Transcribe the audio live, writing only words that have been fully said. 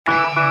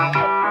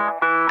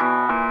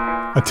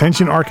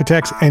Attention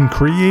architects and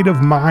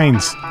creative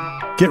minds,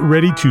 get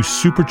ready to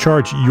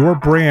supercharge your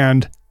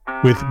brand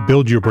with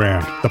Build Your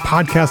Brand, the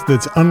podcast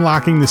that's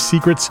unlocking the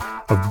secrets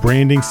of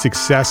branding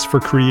success for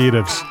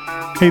creatives.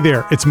 Hey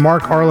there, it's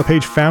Mark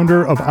Arlepage,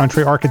 founder of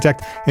Entre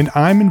Architect, and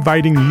I'm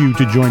inviting you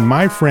to join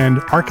my friend,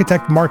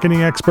 architect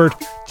marketing expert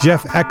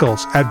Jeff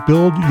Eccles at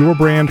Build Your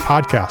Brand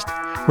podcast,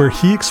 where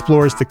he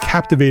explores the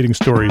captivating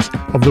stories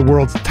of the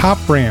world's top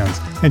brands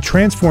and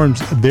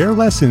transforms their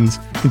lessons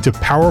into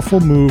powerful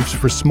moves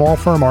for small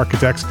firm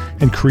architects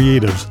and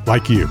creatives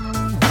like you.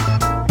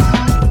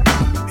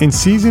 In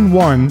season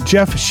 1,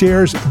 Jeff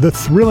shares the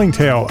thrilling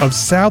tale of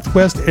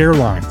Southwest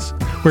Airlines,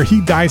 where he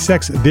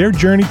dissects their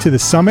journey to the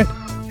summit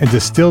and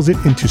distills it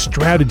into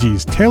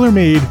strategies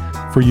tailor-made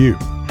for you.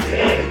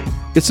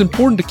 It's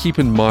important to keep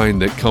in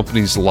mind that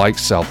companies like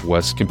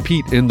Southwest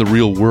compete in the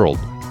real world,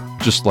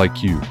 just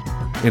like you,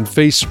 and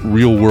face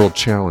real-world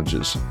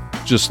challenges,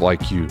 just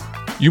like you.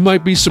 You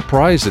might be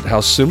surprised at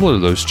how similar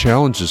those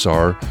challenges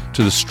are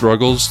to the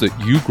struggles that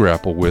you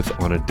grapple with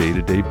on a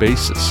day-to-day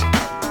basis.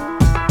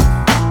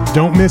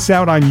 Don't miss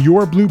out on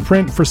your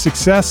blueprint for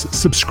success.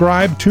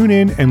 Subscribe, tune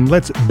in, and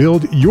let's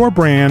build your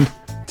brand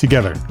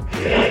together.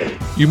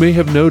 You may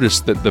have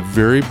noticed that the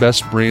very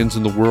best brands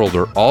in the world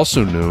are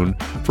also known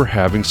for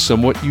having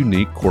somewhat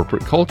unique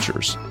corporate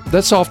cultures.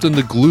 That's often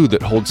the glue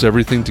that holds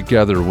everything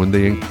together when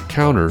they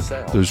encounter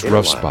those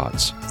rough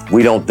spots.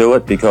 We don't do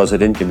it because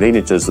it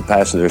inconveniences the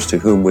passengers to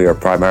whom we are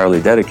primarily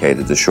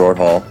dedicated, the short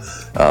haul,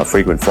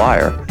 frequent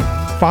flyer.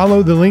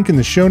 Follow the link in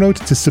the show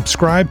notes to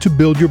subscribe to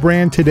Build Your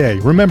Brand today.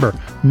 Remember,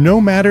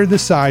 no matter the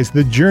size,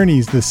 the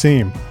journey's the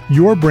same.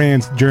 Your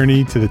brand's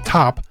journey to the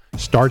top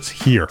starts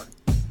here.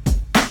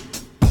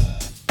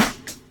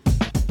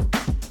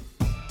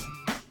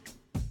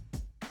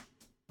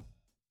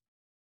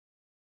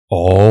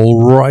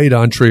 All right,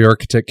 Entre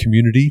Architect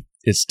community,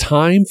 it's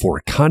time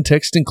for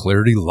Context and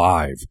Clarity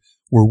Live,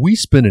 where we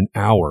spend an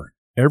hour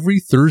every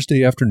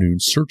Thursday afternoon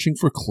searching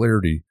for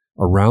clarity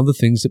around the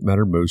things that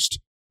matter most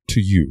to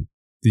you,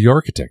 the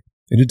architect.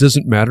 And it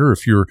doesn't matter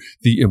if you're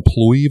the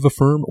employee of a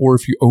firm or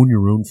if you own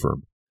your own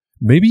firm.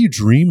 Maybe you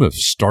dream of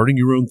starting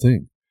your own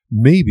thing.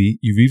 Maybe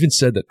you've even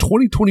said that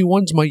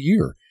 2021's my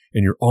year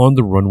and you're on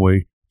the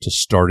runway to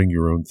starting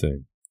your own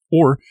thing.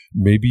 Or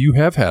maybe you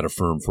have had a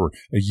firm for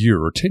a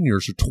year or 10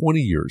 years or 20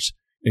 years,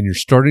 and you're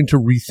starting to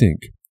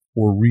rethink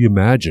or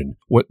reimagine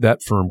what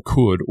that firm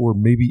could or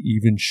maybe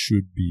even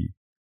should be.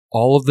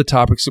 All of the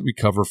topics that we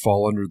cover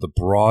fall under the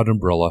broad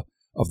umbrella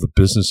of the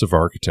business of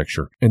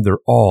architecture, and they're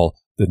all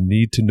the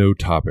need-to-know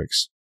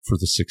topics for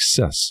the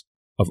success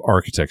of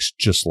architects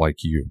just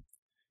like you.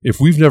 If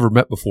we've never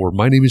met before,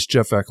 my name is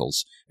Jeff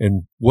Eccles,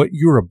 and what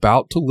you're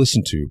about to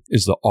listen to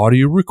is the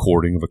audio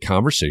recording of a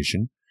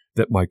conversation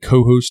that my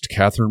co-host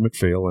Catherine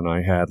McPhail and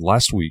I had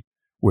last week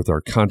with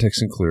our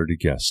Context and Clarity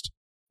guest.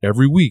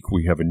 Every week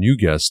we have a new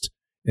guest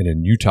and a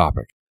new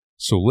topic.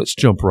 So let's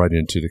jump right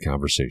into the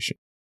conversation.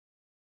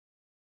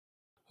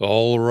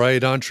 All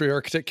right, Entre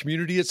Architect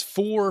community, it's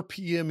 4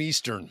 p.m.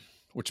 Eastern,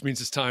 which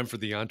means it's time for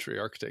the Entre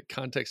Architect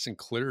Context and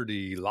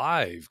Clarity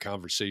live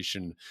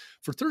conversation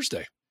for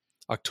Thursday,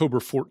 October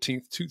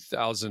 14th,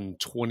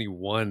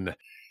 2021.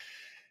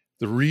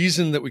 The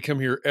reason that we come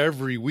here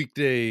every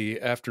weekday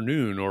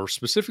afternoon, or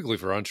specifically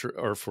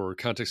for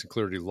Context and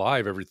Clarity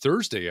Live every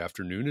Thursday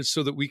afternoon, is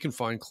so that we can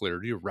find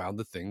clarity around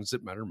the things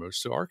that matter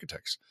most to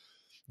architects.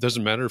 It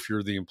doesn't matter if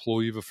you're the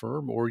employee of a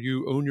firm or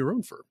you own your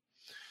own firm.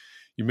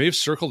 You may have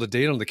circled a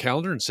date on the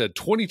calendar and said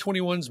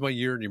 2021 is my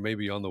year, and you may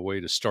be on the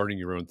way to starting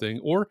your own thing,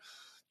 or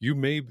you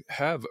may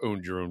have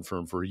owned your own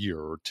firm for a year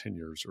or 10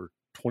 years or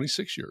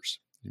 26 years.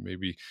 You may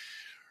be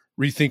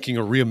rethinking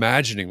or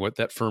reimagining what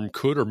that firm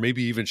could or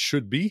maybe even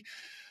should be.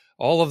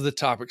 All of the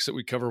topics that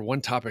we cover,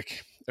 one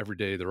topic every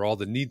day, they're all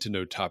the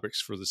need-to-know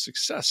topics for the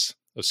success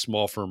of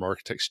small firm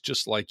architects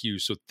just like you.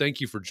 So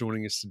thank you for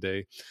joining us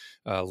today.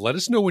 Let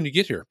us know when you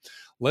get here.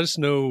 Let us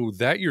know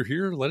that you're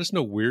here. Let us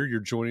know where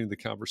you're joining the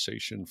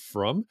conversation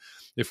from.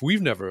 If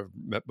we've never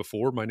met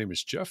before, my name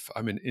is Jeff.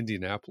 I'm in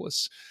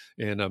Indianapolis,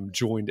 and I'm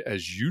joined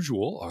as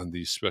usual on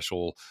these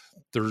special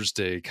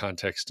Thursday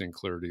Context and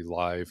Clarity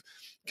Live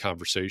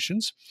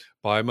conversations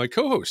by my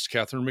co-host,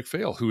 Catherine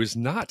McPhail, who is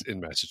not in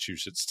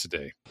Massachusetts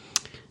today.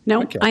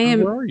 No, I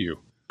am. Where are you?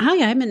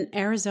 Hi, I'm in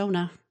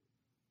Arizona.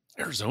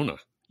 Arizona?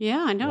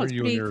 Yeah, I know. Where It's are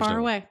you pretty in far Arizona?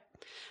 away.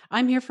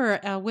 I'm here for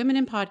a Women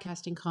in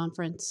Podcasting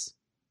conference,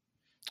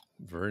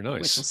 Very which will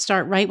nice.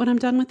 start right when I'm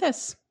done with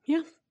this.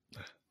 Yeah.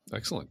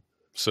 Excellent.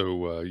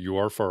 So you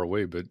are far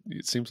away, but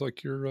it seems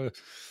like you're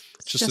It's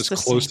just as the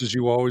close same. as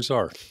you always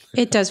are.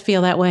 It does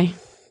feel that way.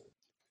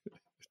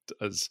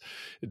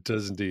 It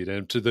does indeed.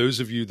 And to those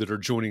of you that are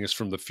joining us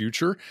from the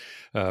future,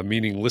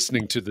 meaning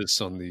listening to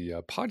this on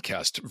the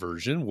podcast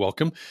version,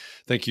 welcome.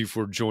 Thank you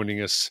for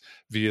joining us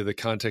via the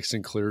Context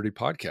and Clarity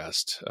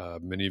podcast.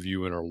 Many of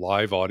you in our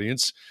live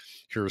audience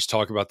hear us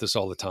talk about this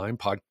all the time.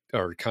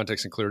 Our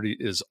Context and Clarity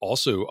is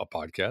also a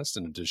podcast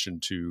in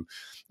addition to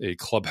a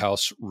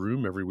Clubhouse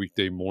room every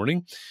weekday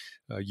morning.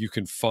 You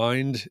can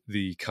find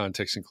the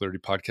Context and Clarity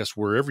podcast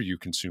wherever you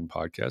consume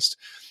podcasts.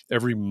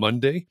 Every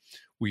Monday,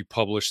 we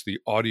publish the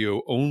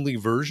audio only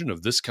version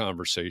of this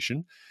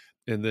conversation.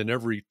 And then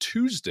every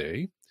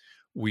Tuesday,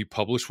 we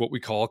publish what we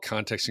call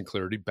Context and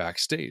Clarity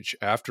Backstage.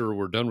 After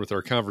we're done with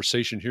our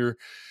conversation here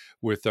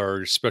with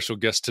our special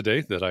guest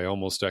today that I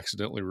almost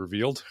accidentally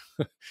revealed,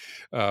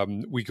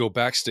 we go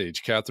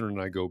backstage. Catherine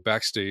and I go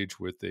backstage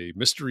with a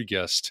mystery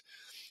guest,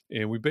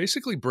 and we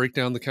basically break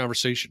down the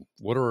conversation.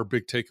 What are our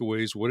big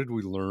takeaways? What did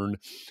we learn?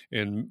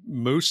 And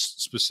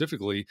most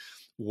specifically,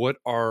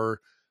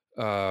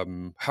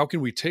 how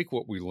can we take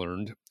what we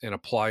learned and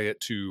apply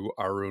it to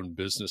our own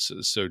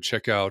businesses? So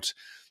check out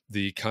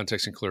the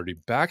Context and Clarity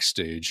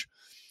Backstage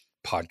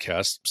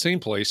podcast. Same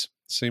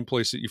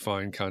place that you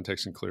find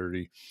Context and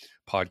Clarity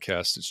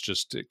podcast.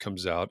 It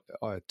comes out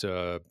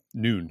at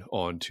noon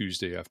on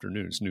Tuesday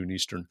afternoons, noon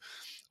Eastern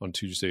on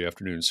Tuesday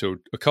afternoon. So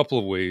a couple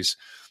of ways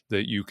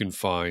that you can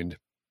find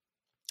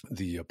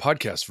the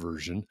podcast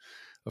version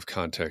of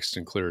Context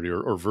and Clarity,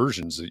 or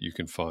versions that you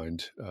can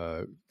find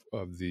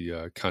of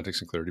the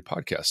Context and Clarity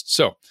podcast.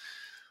 So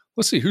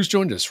let's see who's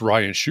joined us.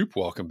 Ryan Shoup,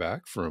 welcome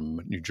back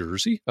from New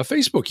Jersey, a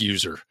Facebook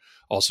user,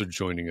 also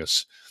joining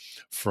us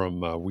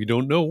from we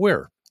don't know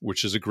where,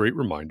 which is a great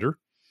reminder.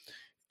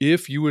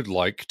 If you would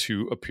like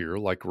to appear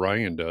like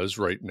Ryan does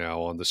right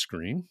now on the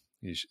screen,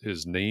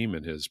 his name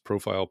and his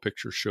profile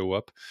picture show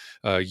up.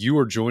 You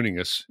are joining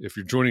us. If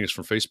you're joining us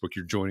from Facebook,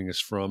 you're joining us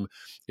from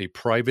a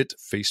private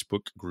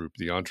Facebook group,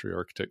 the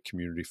EntreArchitect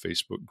Community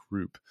Facebook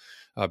group.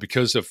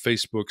 Because of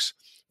Facebook's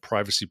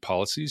privacy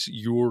policies,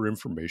 your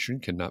information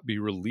cannot be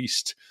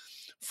released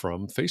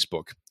from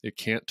Facebook. It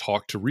can't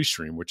talk to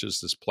Restream, which is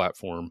this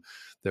platform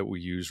that we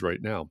use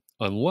right now,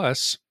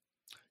 unless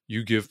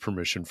you give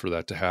permission for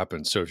that to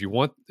happen. So if you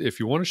want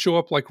to show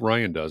up like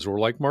Ryan does, or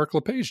like Mark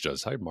LePage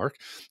does, hi Mark,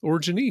 or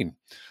Janine,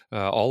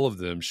 all of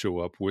them show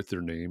up with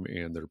their name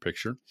and their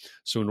picture.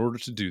 So in order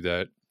to do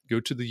that, go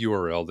to the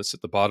URL that's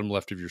at the bottom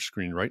left of your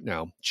screen right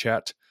now,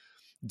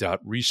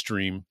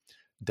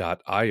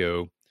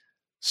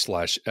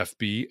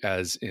 chat.restream.io/FB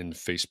as in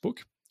Facebook.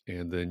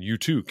 And then you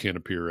too can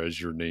appear as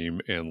your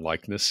name and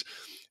likeness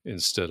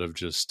instead of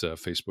just a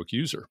Facebook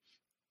user.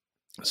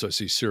 So I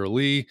see Sarah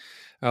Lee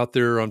out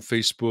there on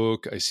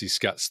Facebook. I see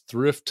Scott's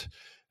Thrift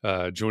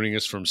joining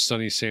us from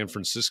sunny San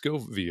Francisco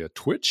via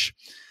Twitch.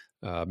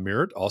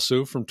 Merritt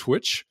also from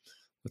Twitch.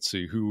 Let's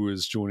see who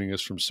is joining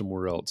us from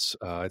somewhere else.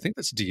 I think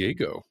that's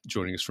Diego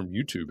joining us from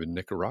YouTube in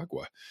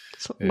Nicaragua.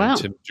 Wow. And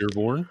Tim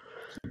Dearborn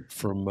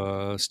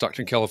from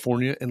Stockton,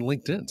 California, and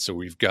LinkedIn. So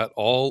we've got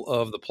all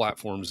of the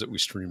platforms that we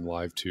stream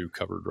live to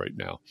covered right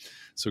now.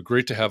 So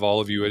great to have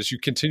all of you as you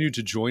continue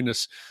to join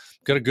us.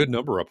 Got a good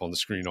number up on the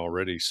screen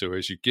already. So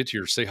as you get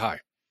here, say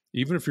hi.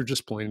 Even if you're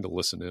just planning to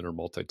listen in or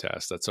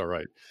multitask, that's all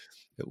right.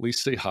 At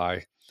least say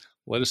hi.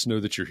 Let us know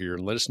that you're here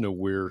and let us know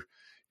where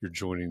you're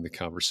joining the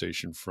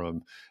conversation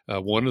from.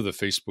 One of the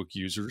Facebook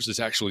users is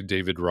actually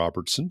David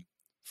Robertson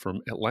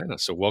from Atlanta.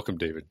 So welcome,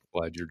 David.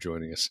 Glad you're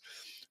joining us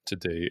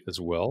today as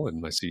well.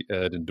 And I see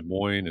Ed in Des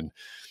Moines and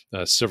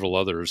several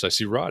others. I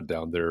see Rod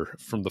down there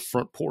from the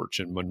front porch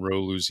in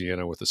Monroe,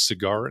 Louisiana with a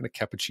cigar and a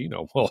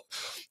cappuccino. Well,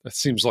 that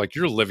seems like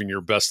you're living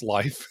your best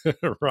life,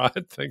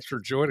 Rod. Thanks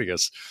for joining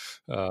us.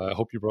 I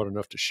hope you brought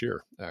enough to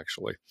share,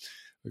 actually.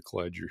 We're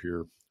glad you're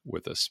here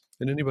with us.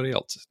 And anybody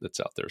else that's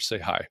out there, say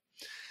hi.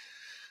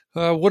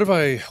 What have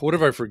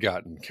I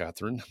forgotten,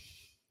 Catherine?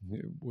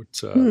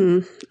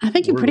 I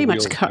think you pretty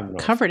much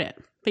covered it.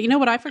 But you know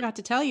what I forgot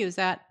to tell you is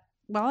that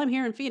while I'm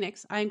here in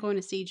Phoenix, I'm going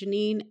to see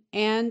Janine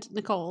and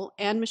Nicole,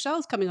 and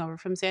Michelle's coming over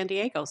from San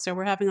Diego. So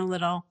we're having a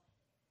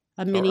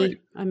mini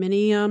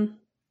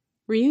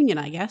reunion,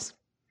 I guess.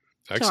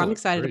 Excellent. So I'm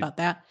excited about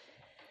that.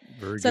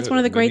 Very good. That's one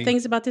of the great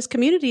things about this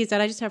community is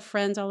that I just have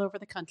friends all over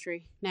the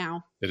country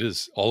now. It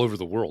is all over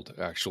the world,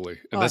 actually.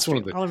 And that's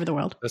all over the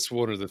world. That's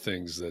one of the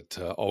things that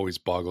always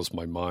boggles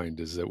my mind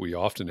is that we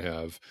often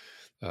have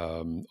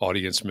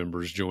audience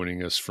members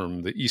joining us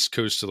from the East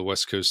Coast to the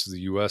West Coast of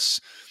the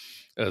U.S.,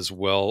 as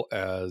well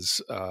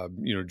as,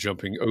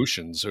 jumping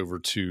oceans over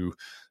to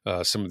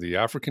some of the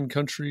African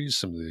countries,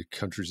 some of the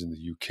countries in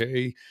the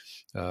UK,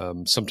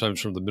 sometimes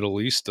from the Middle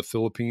East, the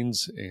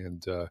Philippines,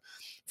 and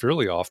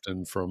fairly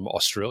often from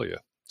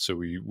Australia. So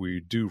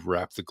we do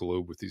wrap the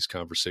globe with these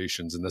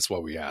conversations, and that's why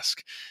we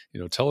ask,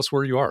 tell us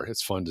where you are.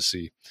 It's fun to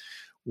see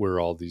where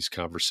all these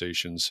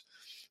conversations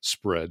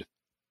spread.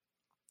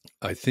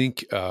 I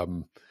think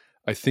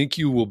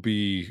you will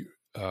be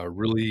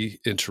really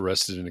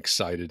interested and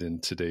excited in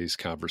today's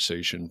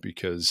conversation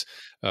because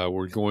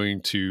we're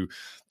going to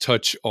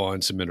touch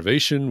on some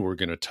innovation. We're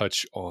going to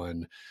touch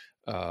on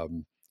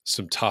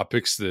some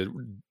topics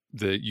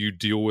that you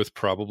deal with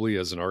probably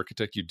as an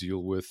architect, you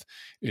deal with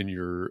in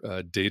your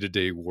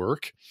day-to-day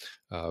work.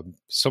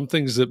 Some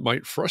things that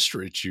might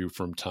frustrate you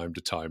from time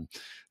to time,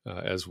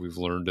 as we've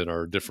learned in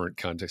our different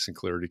Context and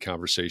Clarity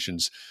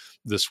conversations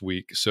this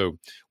week. So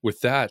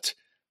with that,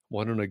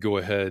 why don't I go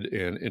ahead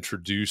and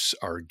introduce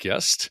our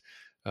guest,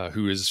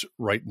 who is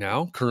right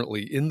now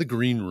currently in the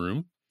green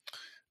room,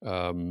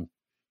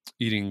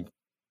 eating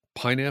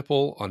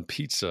pineapple on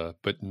pizza,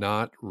 but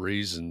not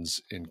raisins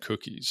in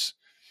cookies.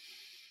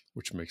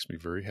 which makes me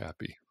very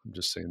happy. I'm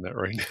just saying that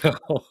right now.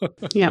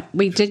 Yeah,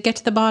 we did get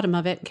to the bottom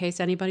of it, in case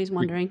anybody's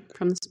wondering,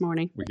 from this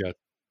morning.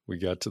 We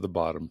got to the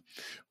bottom.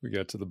 We're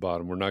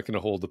not going to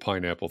hold the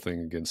pineapple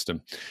thing against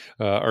him.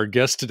 Our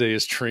guest today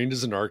is trained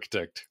as an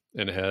architect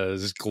and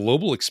has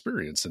global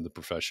experience in the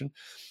profession.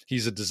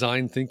 He's a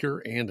design thinker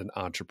and an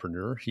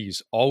entrepreneur.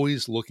 He's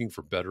always looking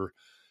for better,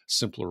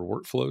 simpler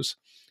workflows.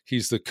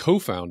 He's the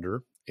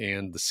co-founder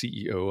and the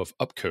CEO of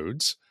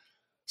Upcodes.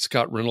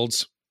 Scott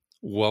Reynolds,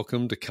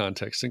 welcome to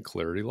Context and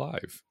Clarity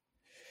Live.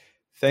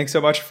 Thanks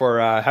so much for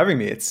having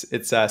me. It's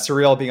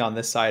surreal being on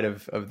this side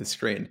of the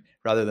screen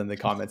rather than the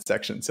comments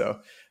section.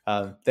 So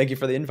thank you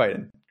for the invite,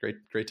 and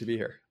great to be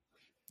here.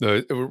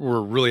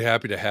 We're really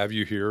happy to have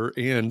you here.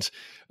 And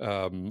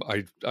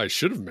I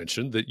should have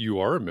mentioned that you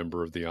are a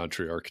member of the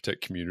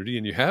EntreArchitect community,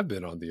 and you have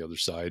been on the other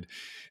side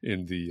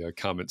in the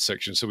comments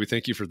section. So we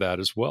thank you for that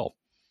as well.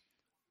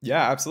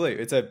 Yeah,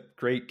 absolutely. It's a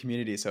great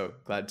community. So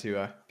glad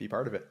to be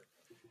part of it.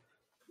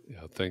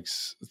 Yeah,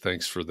 thanks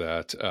for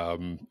that.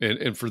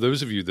 And for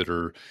those of you that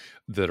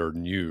are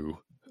new,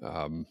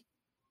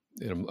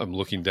 and I'm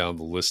looking down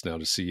the list now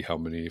to see how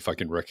many, if I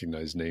can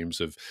recognize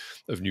names of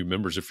new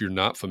members. If you're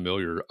not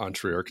familiar,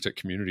 EntreArchitect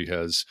community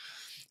has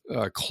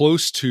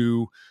close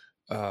to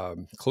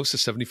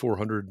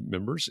 7,400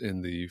 members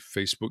in the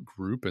Facebook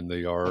group, and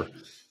they are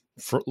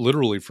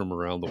literally from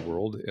around the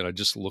world. And I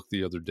just looked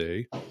the other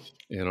day,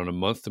 and on a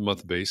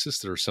month-to-month basis,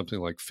 there are something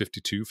like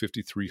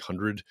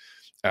 5,300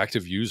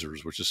 active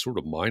users, which is sort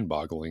of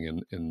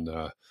mind-boggling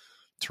in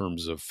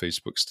terms of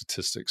Facebook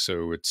statistics.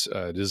 So it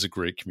is a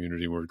great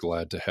community. We're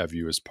glad to have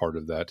you as part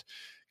of that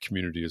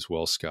community as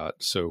well, Scott.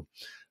 So,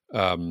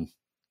 I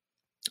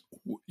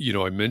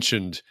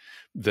mentioned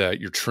that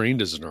you're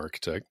trained as an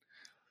architect.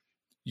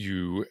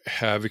 You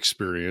have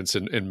experience,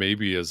 and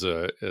maybe as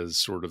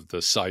sort of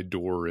the side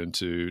door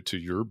into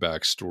your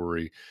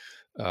backstory.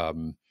 I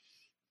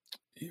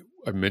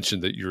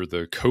mentioned that you're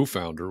the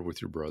co-founder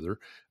with your brother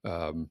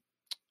and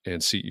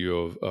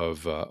CEO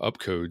of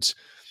Upcodes.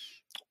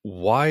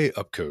 Why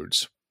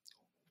Upcodes?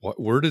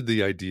 Where did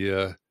the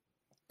idea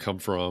come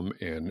from,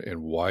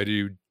 and why'd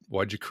you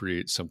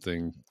create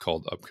something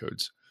called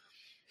Upcodes?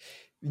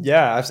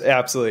 Yeah,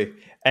 absolutely.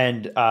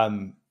 And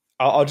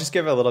I'll just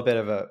give a little bit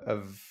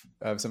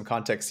of some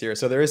context here.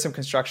 So there is some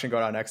construction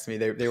going on next to me.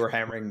 They were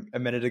hammering a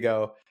minute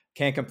ago.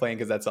 Can't complain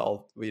because that's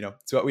all,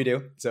 it's what we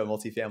do. So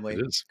multifamily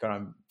going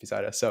on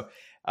beside us. So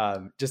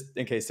just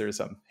in case there's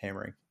some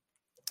hammering.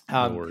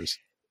 No worries.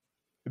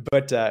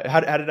 But how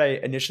did I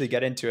initially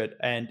get into it?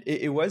 And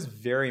it was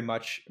very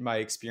much my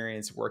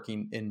experience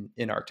working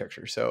in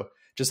architecture. So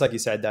just like you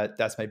said,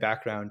 that's my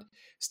background.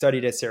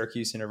 Studied at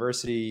Syracuse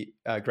University,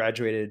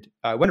 graduated,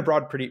 went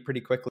abroad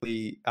pretty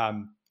quickly.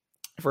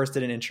 First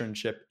did an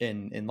internship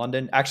in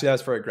London. Actually, that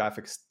was for a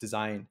graphics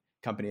design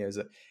company. It was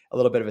a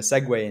little bit of a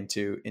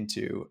segue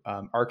into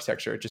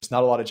architecture. Just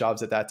not a lot of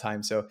jobs at that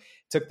time. So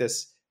took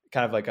this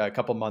kind of like a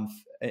couple month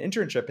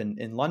internship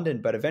in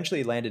London, but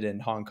eventually landed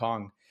in Hong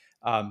Kong.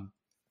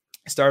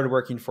 Started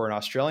working for an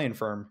Australian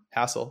firm,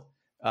 Hassel,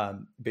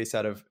 based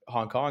out of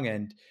Hong Kong,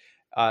 and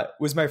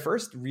was my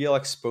first real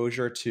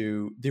exposure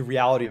to the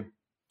reality of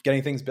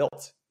getting things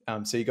built.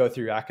 So you go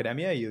through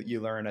academia,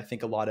 you learn, I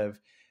think, a lot of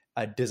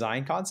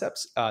design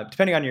concepts,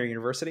 depending on your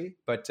university,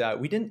 but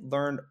we didn't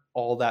learn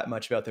all that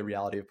much about the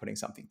reality of putting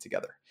something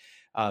together.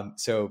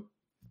 So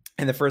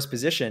in the first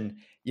position,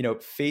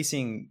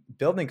 facing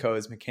building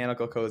codes,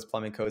 mechanical codes,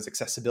 plumbing codes,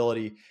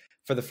 accessibility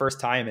for the first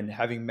time and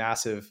having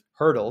massive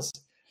hurdles.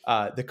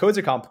 The codes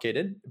are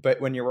complicated, but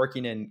when you're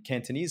working in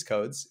Cantonese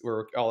codes,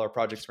 where all our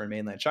projects were in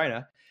mainland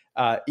China,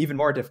 even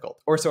more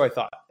difficult, or so I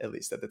thought, at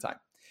least at the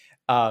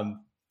time.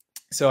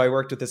 So I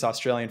worked with this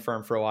Australian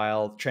firm for a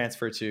while,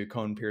 transferred to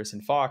Cohn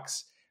Pearson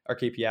Fox, or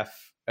KPF,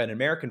 an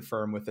American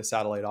firm with a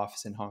satellite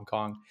office in Hong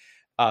Kong.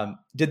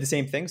 Did the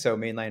same thing. So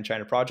mainland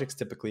China projects,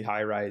 typically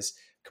high-rise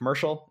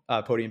commercial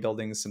podium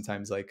buildings,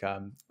 sometimes like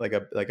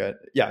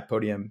a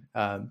podium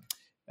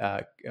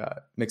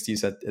mixed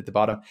use at the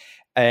bottom.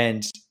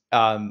 And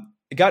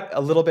it got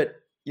a little bit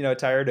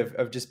tired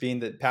of just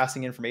being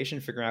passing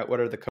information, figuring out what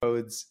are the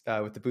codes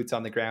with the boots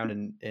on the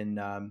ground and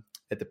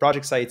at the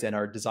project sites and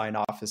our design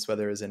office,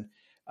 whether it's in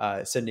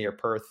Sydney or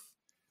Perth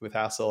with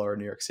Hassel or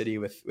New York City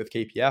with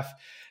KPF,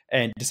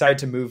 and decided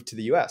to move to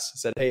the US.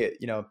 Said, hey,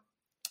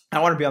 I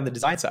want to be on the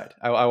design side.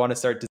 I want to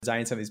start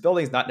designing some of these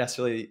buildings, not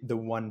necessarily the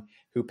one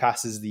who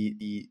passes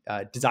the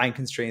design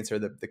constraints or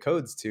the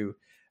codes to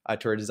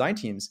our design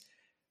teams.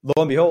 Lo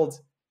and behold,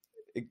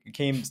 it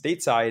came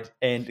stateside,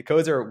 and the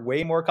codes are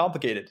way more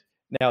complicated.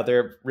 Now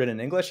they're written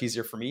in English,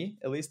 easier for me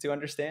at least to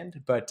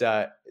understand, but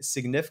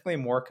significantly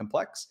more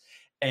complex.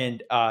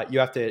 And you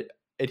have to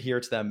adhere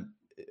to them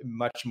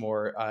much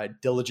more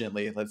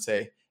diligently, let's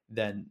say,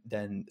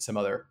 than some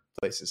other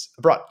places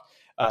abroad.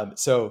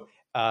 So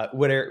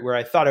where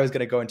I thought I was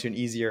going to go into an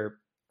easier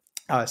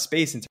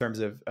space in terms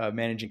of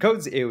managing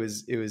codes, it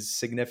was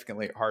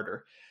significantly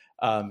harder.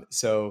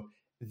 So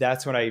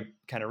that's when I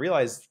kind of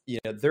realized,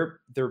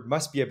 there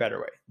must be a better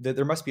way.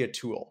 There must be a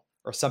tool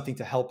or something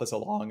to help us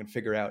along and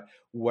figure out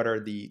what are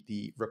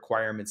the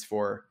requirements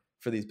for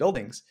these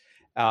buildings.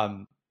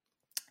 And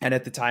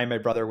at the time, my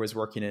brother was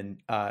working in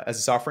as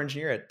a software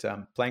engineer at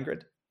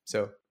PlanGrid.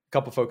 So a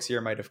couple folks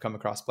here might have come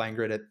across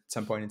PlanGrid at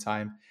some point in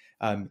time.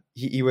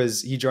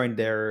 He joined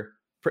there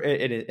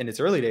in its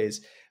early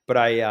days, but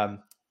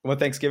one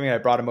Thanksgiving, I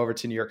brought him over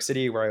to New York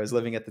City where I was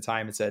living at the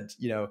time and said,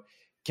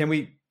 can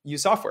we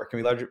use software?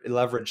 Can we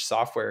leverage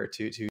software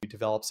to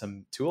develop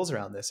some tools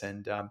around this?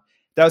 And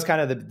that was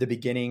kind of the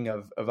beginning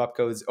of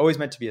Upcodes. Always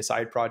meant to be a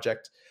side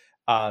project,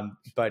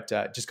 but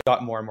just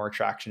got more and more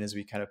traction as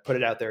we kind of put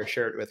it out there,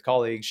 shared it with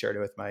colleagues, shared it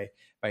with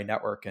my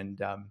network.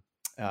 And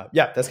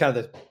that's kind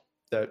of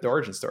the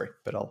origin story.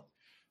 But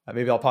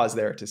maybe I'll pause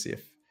there to see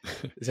if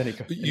there's any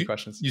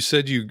questions. You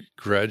said you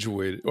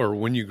graduated, or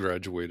when you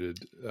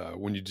graduated,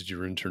 when you did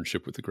your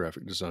internship with the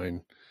graphic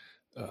design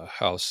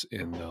house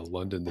in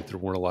London, that there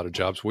weren't a lot of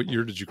jobs. What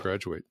year did you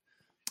graduate?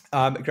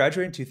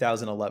 Graduated in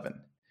 2011.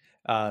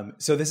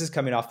 So this is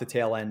coming off the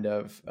tail end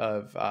of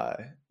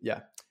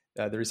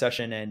the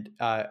recession and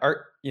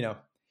art.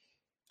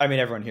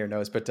 Everyone here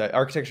knows, but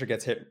architecture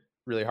gets hit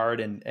really hard.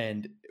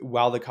 And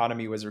while the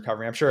economy was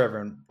recovering, I'm sure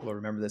everyone will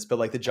remember this, but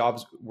like the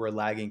jobs were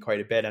lagging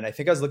quite a bit. And I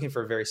think I was looking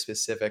for a very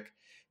specific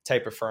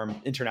type of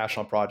firm,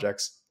 international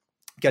projects,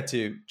 get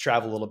to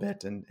travel a little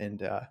bit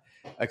and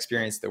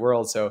experience the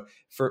world. So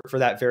for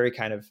that very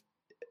kind of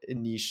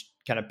niche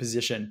kind of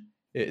position,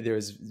 there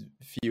was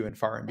few and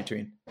far in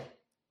between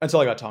until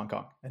I got to Hong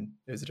Kong, and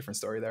it was a different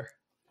story there.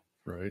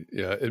 Right.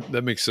 Yeah,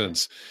 that makes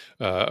sense.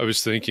 I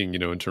was thinking,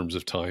 in terms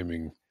of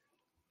timing,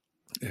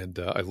 and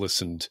I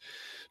listened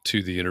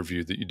to the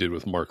interview that you did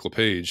with Mark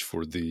LePage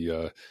for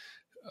the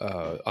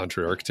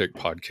Entre Architect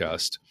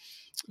podcast,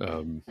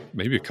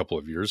 maybe a couple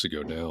of years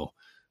ago now,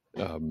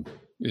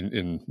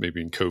 in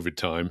COVID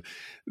time.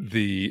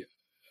 The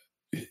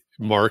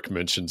Mark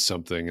mentioned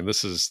something, and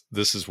this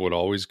is what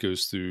always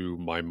goes through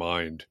my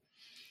mind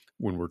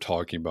when we're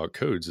talking about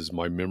codes. Is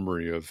my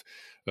memory of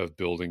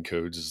building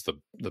codes is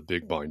the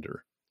big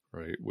binder,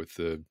 right, with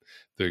the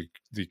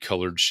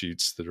colored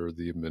sheets that are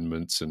the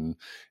amendments, and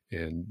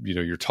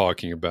you're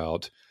talking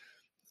about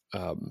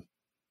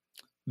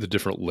the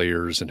different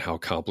layers and how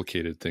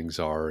complicated things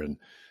are. And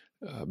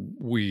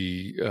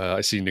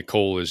I see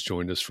Nicole has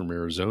joined us from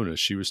Arizona.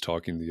 She was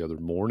talking the other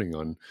morning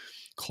on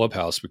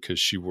Clubhouse because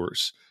she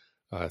works.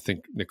 I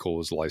think Nicole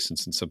is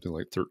licensed in something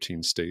like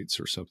 13 states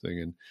or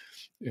something,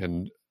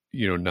 and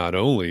not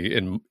only,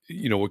 and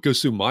what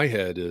goes through my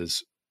head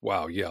is,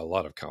 wow, yeah, a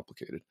lot of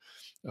complicated,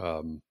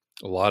 a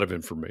lot of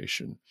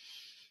information,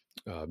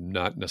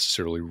 not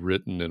necessarily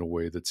written in a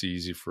way that's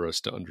easy for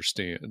us to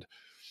understand.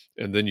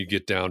 And then you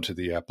get down to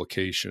the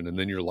application, and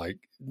then you're like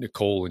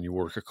Nicole, and you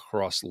work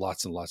across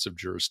lots and lots of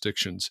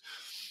jurisdictions.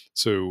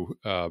 So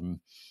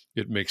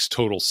it makes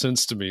total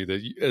sense to me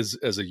that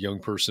as a young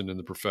person in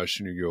the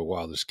profession, you go,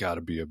 wow, there's got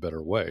to be a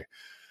better way.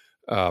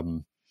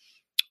 So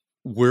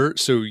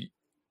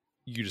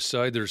you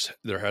decide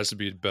there has to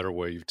be a better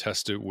way. You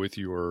test it with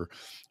your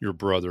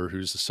brother,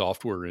 who's a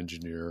software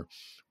engineer.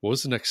 What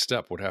was the next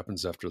step? What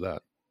happens after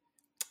that?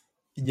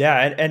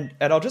 Yeah, and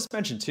I'll just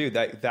mention too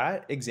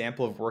that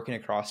example of working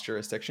across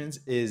jurisdictions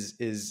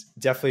is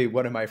definitely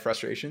one of my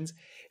frustrations.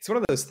 It's one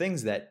of those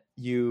things that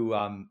you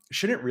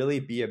shouldn't really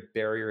be a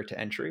barrier to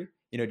entry.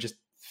 Just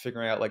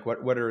figuring out like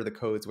what are the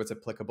codes, what's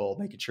applicable,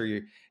 making sure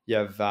you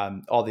have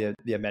all the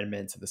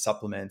amendments and the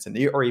supplements,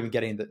 or even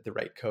getting the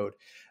right code.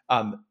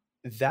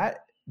 That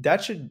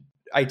should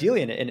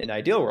ideally in an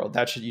ideal world,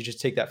 you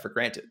just take that for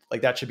granted.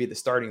 Like that should be the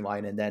starting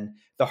line, and then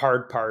the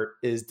hard part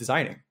is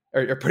designing.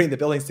 Or putting the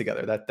buildings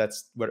together.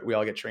 That's what we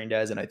all get trained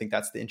as, and I think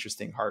that's the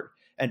interesting hard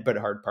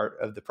part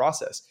of the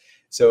process.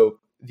 So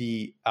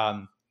the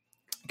kind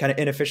of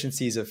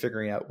inefficiencies of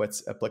figuring out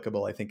what's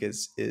applicable, I think,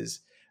 is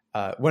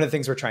one of the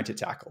things we're trying to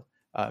tackle,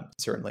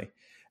 certainly.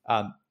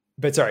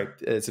 But sorry,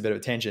 it's a bit of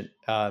a tangent.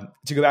 To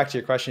go back to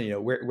your question,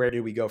 where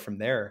did we go from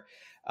there?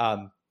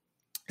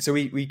 So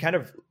we kind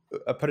of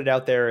put it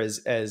out there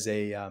as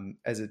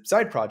a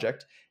side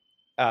project,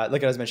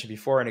 like I was mentioned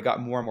before, and it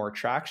got more and more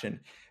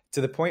traction, to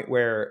the point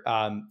where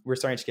we're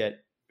starting to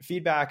get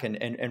feedback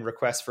and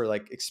requests for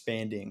like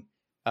expanding,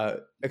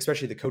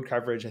 especially the code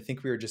coverage. I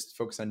think we were just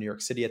focused on New York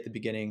City at the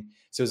beginning.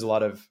 So there's a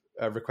lot of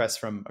requests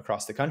from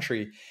across the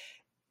country,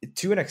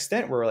 to an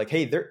extent where we're like,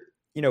 hey,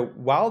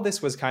 while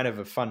this was kind of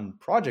a fun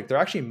project, there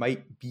actually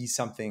might be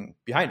something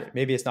behind it.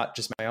 Maybe it's not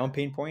just my own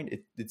pain point.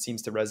 It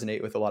seems to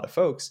resonate with a lot of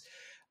folks.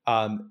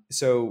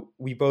 So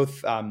we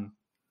both,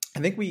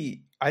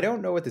 I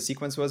don't know what the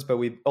sequence was, but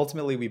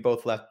we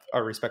both left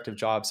our respective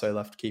jobs. So I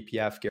left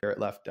KPF, Garrett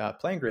left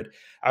PlanGrid.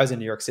 I was in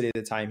New York City at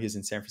the time. He was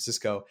in San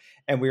Francisco,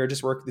 and we were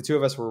just the two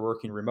of us were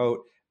working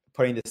remote,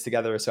 putting this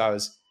together. So I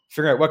was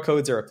figuring out what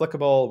codes are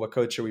applicable, what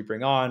codes should we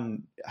bring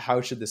on, how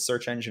should the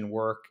search engine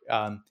work.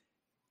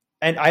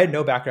 And I had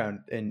no background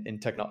in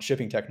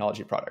shipping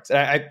technology products.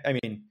 And I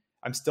mean,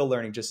 I'm still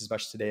learning just as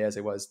much today as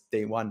I was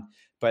day one,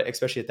 but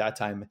especially at that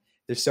time,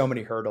 there's so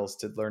many hurdles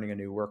to learning a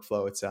new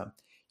workflow. It's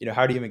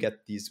how do you even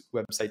get these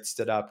websites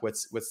stood up?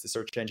 What's the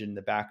search engine in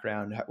the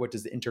background? What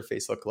does the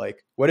interface look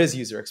like? What is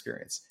user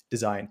experience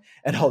design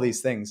and all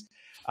these things?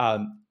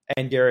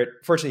 And Garrett,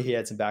 fortunately, he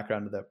had some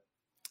background to the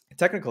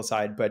technical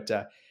side, but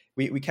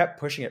we kept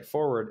pushing it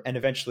forward. And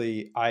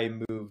eventually I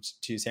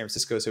moved to San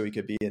Francisco so we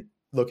could be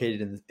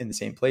located in the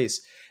same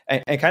place,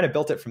 and kind of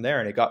built it from there.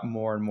 And it got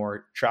more and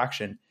more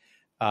traction.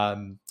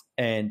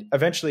 And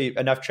eventually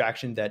enough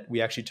traction that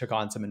we actually took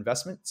on some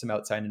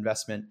outside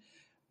investment.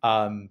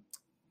 And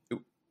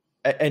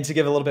to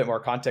give a little bit more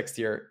context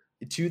here,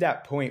 to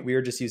that point, we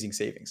were just using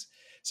savings.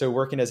 So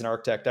working as an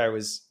architect, I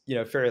was,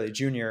 fairly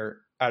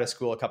junior, out of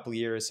school a couple of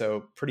years,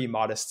 so pretty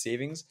modest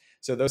savings.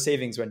 So those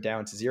savings went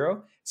down to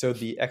zero. So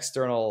the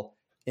external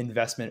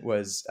investment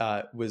was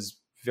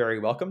very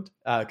welcomed,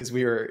 because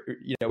we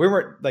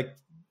weren't like,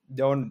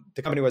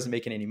 the company wasn't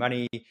making any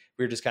money. We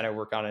were just kind of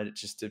work on it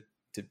just to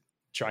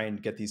try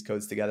and get these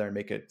codes together and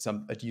make it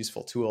a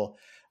useful tool.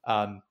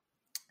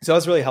 So it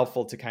was really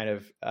helpful to kind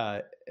of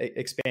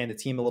expand the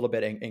team a little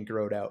bit and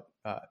grow it out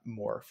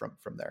more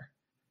from there.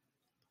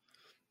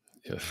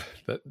 Yeah,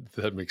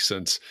 that makes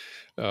sense.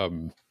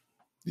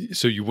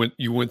 So you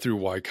went through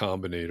Y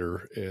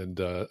Combinator,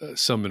 and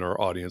some in our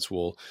audience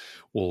will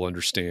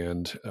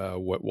understand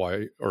what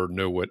Y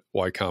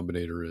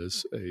Combinator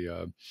is,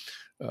 a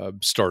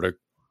startup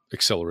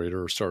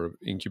accelerator or startup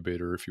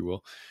incubator, if you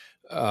will,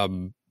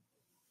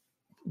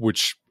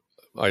 which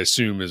I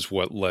assume is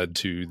what led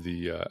to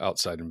the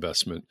outside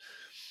investment.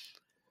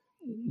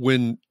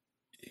 When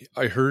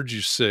I heard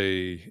you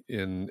say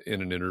in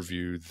an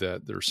interview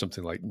that there's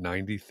something like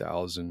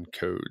 90,000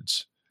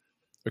 codes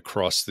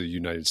across the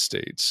United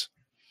States,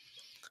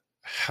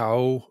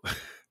 how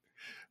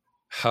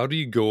do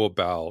you go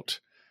about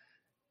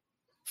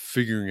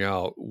figuring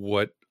out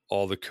what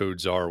all the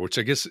codes are? Which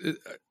I guess, in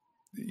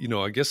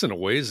a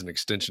way is an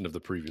extension of the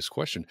previous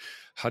question.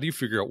 How do you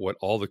figure out what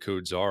all the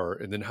codes are?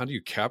 And then how do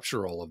you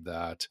capture all of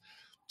that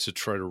to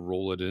try to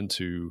roll it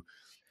into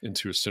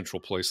a central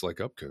place like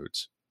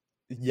UpCodes?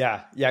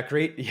 Yeah,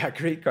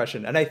 great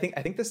question. And I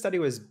think the study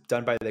was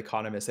done by The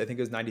Economist. I think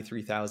it was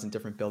 93,000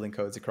 different building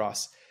codes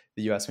across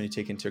the US when you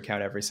take into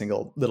account every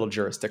single little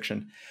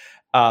jurisdiction.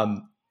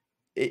 So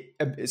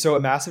a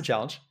massive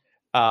challenge.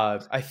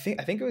 I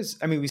think it was,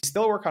 we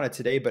still work on it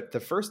today, but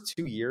the first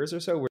 2 years or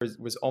so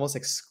was almost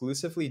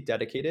exclusively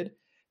dedicated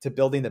to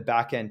building the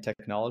back-end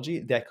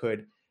technology that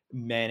could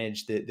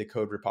manage the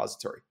code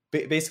repository,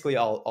 basically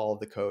all of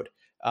the code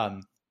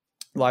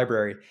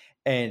library,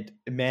 and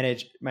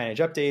manage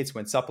updates,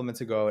 when supplements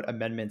would go out,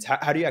 amendments.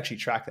 How do you actually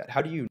track that?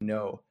 How do you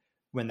know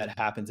when that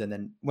happens? And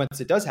then once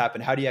it does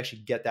happen, how do you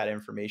actually get that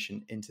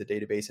information into the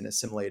database and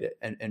assimilate it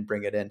and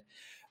bring it in?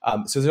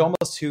 So there's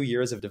almost 2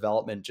 years of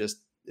development just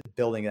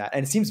building that.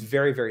 And it seems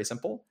very, very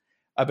simple.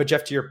 But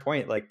Jeff, to your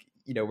point,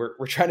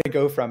 we're trying to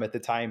go from, at the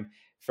time,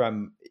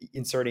 from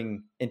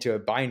inserting into a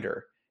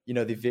binder,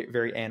 the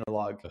very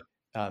analog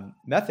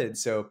method.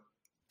 So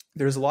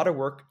there's a lot of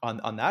work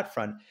on that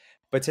front.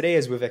 But today,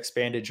 as we've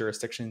expanded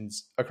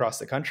jurisdictions across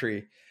the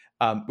country,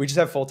 we just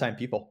have full-time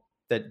people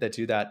that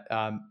do that.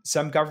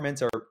 Some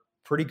governments are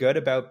pretty good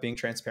about being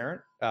transparent.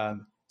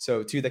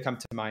 So two that come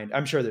to mind,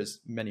 I'm sure there's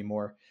many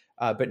more,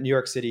 but New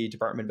York City,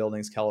 Department of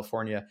Buildings,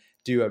 California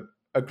do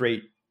a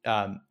great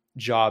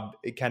job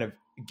kind of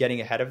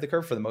getting ahead of the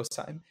curve for the most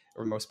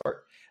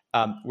part,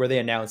 where they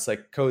announce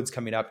like codes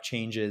coming up,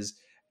 changes,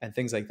 and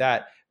things like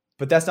that.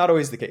 But that's not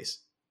always the case.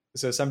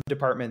 So some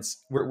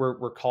departments,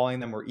 we're calling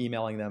them, we're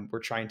emailing them, we're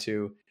trying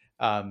to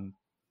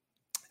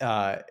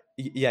get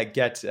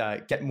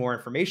more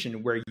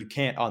information where you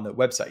can't on the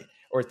website,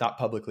 or it's not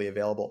publicly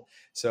available.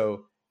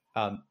 So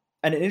and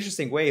an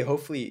interesting way,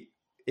 hopefully,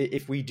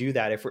 if we do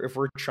that, if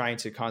we're trying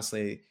to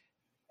constantly,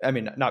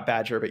 not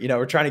badger, but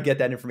we're trying to get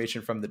that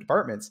information from the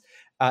departments,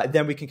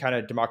 then we can kind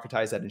of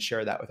democratize that and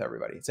share that with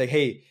everybody. Say,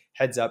 hey,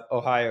 heads up,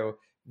 Ohio,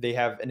 they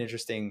have an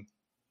interesting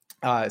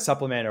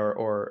supplement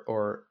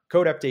or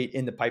code update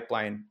in the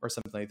pipeline or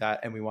something like that,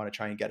 and we want to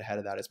try and get ahead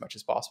of that as much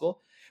as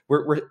possible.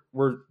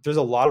 There's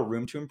a lot of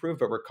room to improve,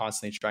 but we're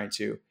constantly trying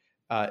to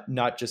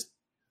not just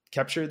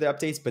capture the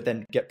updates, but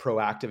then get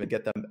proactive and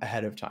get them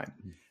ahead of time.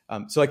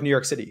 So like New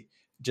York City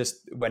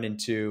just went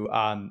into,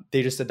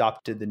 they just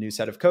adopted the new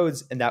set of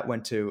codes, and that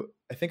went to,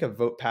 I think, a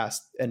vote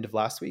passed end of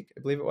last week,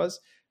 I believe it was,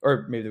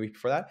 or maybe the week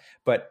before that.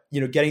 But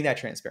getting that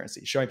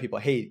transparency, showing people,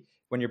 hey,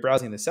 when you're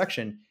browsing this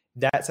section,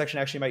 that section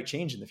actually might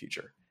change in the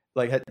future.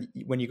 Like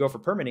when you go for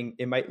permitting,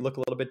 it might look a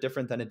little bit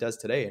different than it does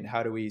today. And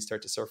how do we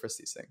start to surface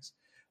these things?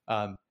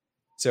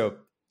 So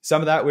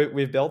some of that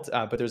we've built,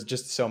 but there's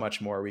just so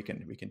much more we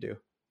can do.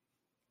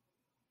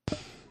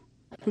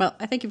 Well,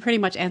 I think you pretty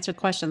much answered the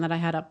question that I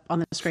had up on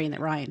the screen that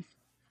Ryan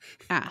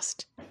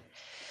asked.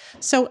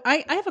 So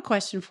I have a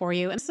question for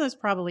you, and this is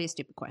probably a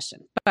stupid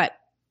question, but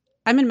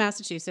I'm in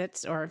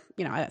Massachusetts, or,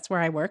 that's where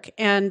I work.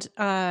 And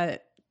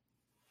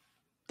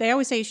they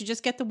always say you should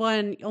just get the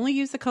one, only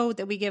use the code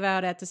that we give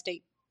out at the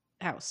state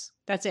house.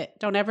 That's it.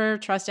 Don't ever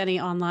trust any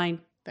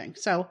online thing.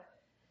 So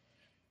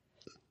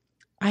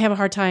I have a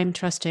hard time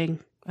trusting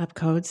up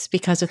codes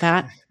because of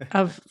that,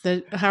 of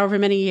the however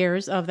many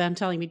years of them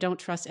telling me, don't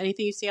trust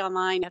anything you see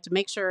online. You have to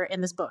make sure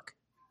in this book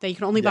that you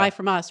can only buy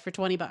from us for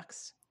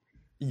 $20.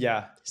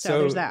 Yeah. So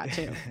there's that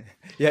too.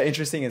 Yeah.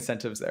 Interesting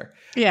incentives there.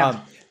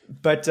 Yeah.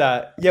 But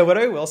what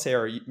I will say,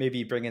 or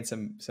maybe bring in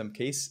some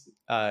case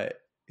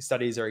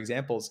studies or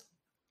examples.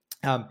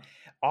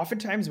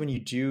 Oftentimes when you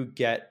do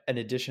get an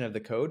addition of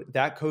the code,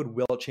 that code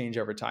will change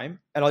over time.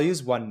 And I'll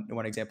use one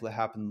example that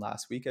happened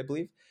last week, I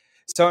believe.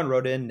 Someone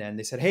wrote in and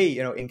they said, hey,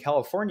 in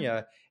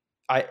California,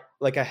 I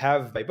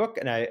have my book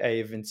and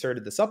I've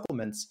inserted the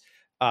supplements.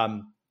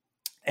 And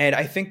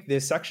I think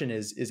this section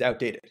is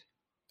outdated.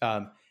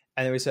 And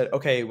then we said,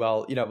 okay,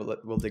 well,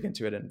 we'll dig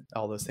into it and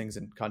all those things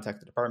and contact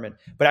the department.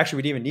 But actually,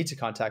 we didn't even need to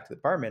contact the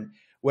department.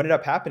 What ended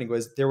up happening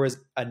was there was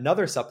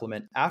another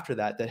supplement after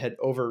that had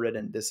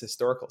overridden this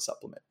historical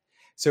supplement.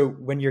 So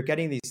when you're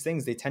getting these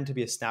things, they tend to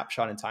be a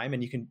snapshot in time,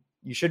 and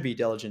you should be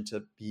diligent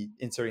to be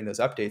inserting those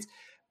updates.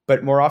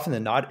 But more often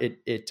than not,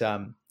 it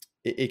can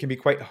be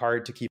quite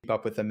hard to keep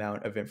up with the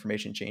amount of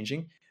information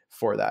changing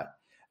for that.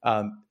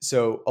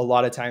 So a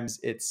lot of times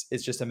it's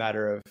just a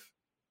matter of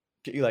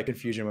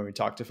confusion when we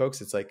talk to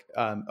folks. It's like,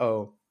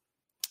 they're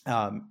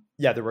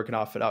working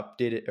off an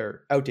updated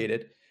or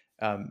outdated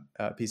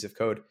piece of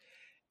code.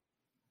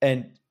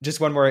 And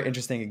just one more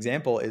interesting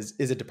example is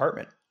a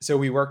department. So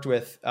we worked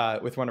with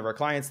one of our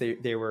clients.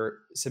 They were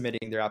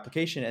submitting their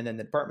application, and then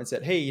the department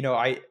said, hey,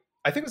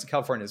 I think it was in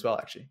California as well,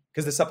 actually,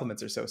 because the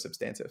supplements are so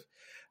substantive.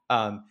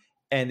 And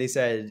they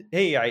said,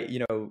 hey,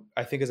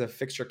 I think it's a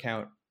fixture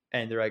count.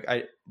 And they're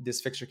like,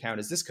 this fixture count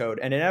is this code.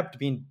 And it ended up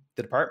being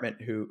the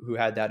department who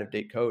had that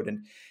out-of-date code.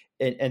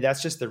 And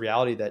that's just the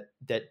reality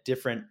that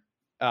different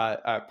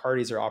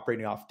parties are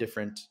operating off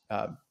different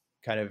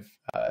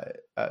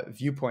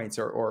viewpoints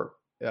or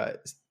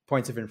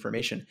points of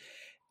information.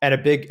 And a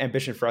big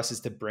ambition for us is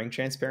to bring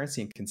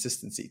transparency and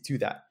consistency to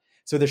that.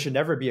 So there should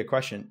never be a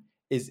question.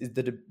 Is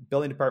the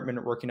building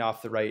department working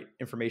off the right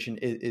information?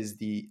 Is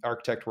the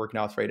architect working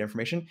off the right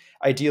information?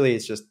 Ideally,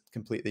 it's just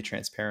completely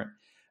transparent.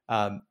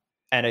 And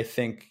I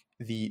think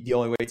the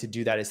only way to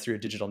do that is through a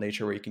digital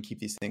nature where you can keep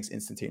these things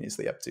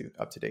instantaneously up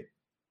to date.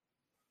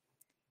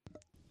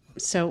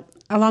 So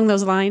along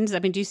those lines,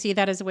 do you see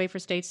that as a way for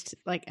states to,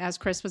 as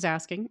Chris was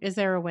asking, is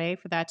there a way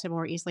for that to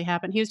more easily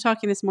happen? He was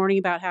talking this morning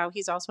about how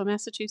he's also in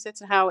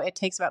Massachusetts and how it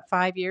takes about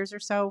 5 years or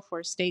so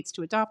for states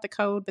to adopt the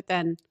code. But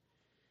then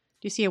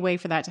do you see a way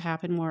for that to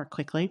happen more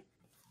quickly?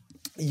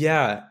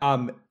 Yeah.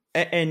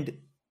 And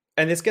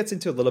this gets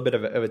into a little bit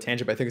of a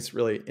tangent, but I think it's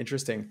really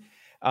interesting.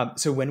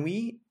 So when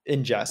we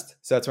ingest,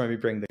 so that's when we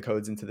bring the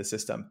codes into the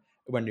system,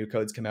 when new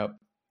codes come out,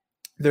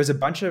 there's a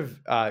bunch of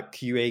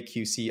QA,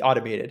 QC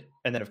automated,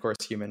 and then of course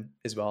human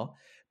as well.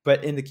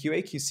 But in the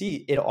QA,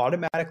 QC, it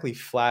automatically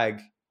flag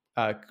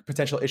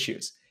potential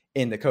issues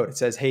in the code. It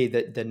says, hey,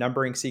 the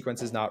numbering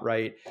sequence is not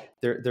right.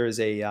 There's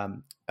a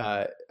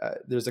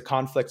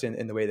conflict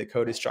in the way the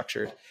code is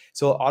structured.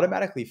 So it'll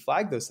automatically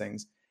flag those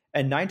things.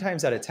 And 9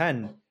 times out of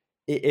 10,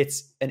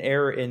 it's an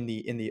error in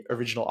the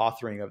original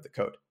authoring of the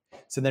code.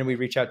 So then we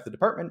reach out to the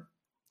department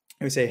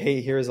and we say,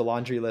 hey, here's a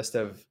laundry list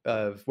of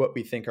what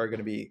we think are going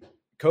to be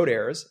code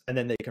errors. And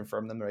then they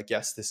confirm them. They're like,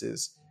 yes, this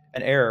is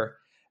an error.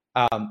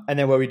 And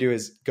then what we do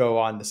is go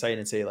on the site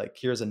and say,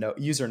 here's a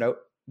user note.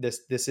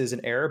 This is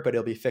an error, but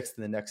it'll be fixed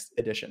in the next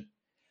edition.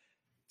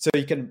 So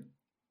you can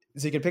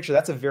picture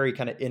that's a very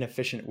kind of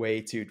inefficient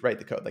way to write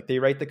the code. They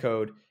write the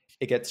code,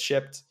 it gets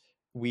shipped,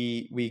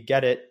 we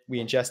get it, we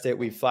ingest it,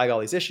 we flag all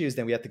these issues,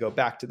 then we have to go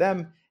back to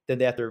them. Then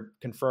they have to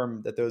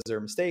confirm that those are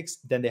mistakes.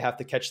 Then they have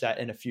to catch that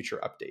in a future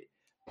update.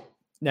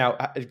 Now,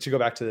 to go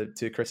back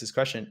to Chris's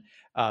question,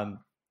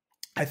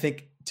 I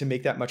think to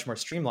make that much more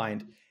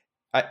streamlined,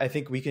 I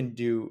think we can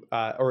do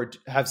or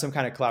have some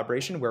kind of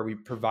collaboration where we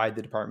provide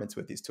the departments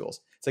with these tools.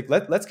 It's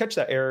let's catch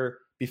that error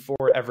before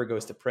it ever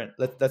goes to print.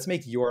 Let's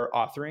make your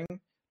authoring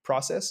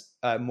process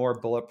more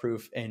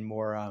bulletproof and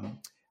more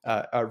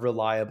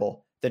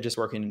reliable than just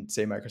working in,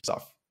 say,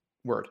 Microsoft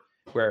Word,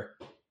 where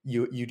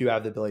you do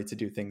have the ability to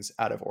do things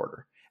out of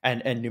order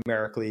and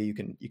numerically you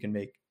can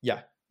make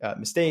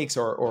mistakes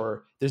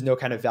or there's no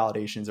kind of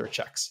validations or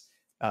checks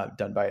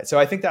done by it. So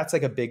I think that's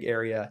a big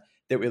area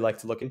that we like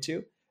to look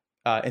into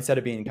instead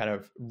of being kind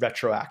of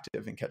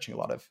retroactive and catching a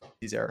lot of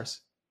these errors.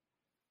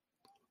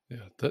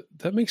 Yeah,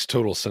 that makes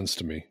total sense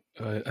to me.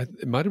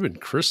 It might have been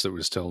Chris that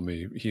was telling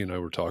me, he and I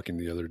were talking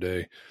the other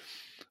day,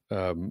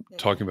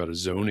 talking about a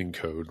zoning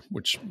code,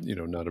 which,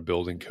 not a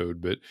building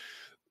code, but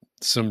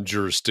some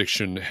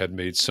jurisdiction had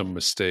made some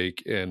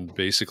mistake and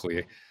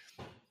basically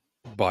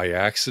by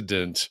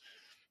accident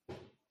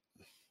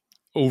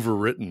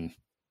overwritten,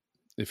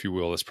 if you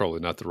will, that's probably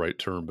not the right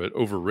term, but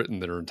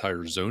overwritten their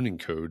entire zoning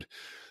code,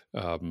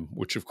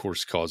 which of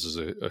course causes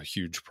a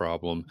huge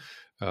problem.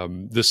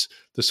 This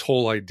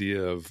whole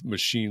idea of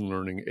machine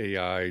learning,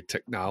 AI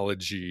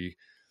technology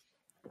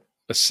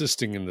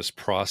assisting in this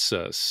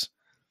process,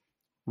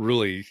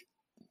 really,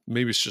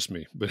 maybe it's just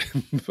me, but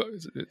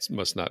it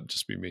must not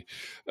just be me.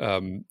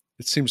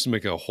 It seems to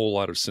make a whole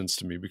lot of sense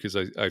to me because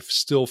I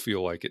still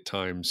feel like at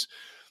times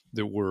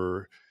that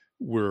we're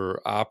we're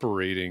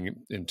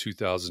operating in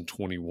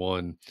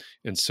 2021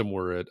 and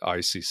somewhere at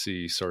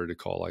ICC, sorry to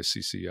call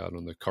ICC out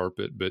on the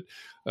carpet, but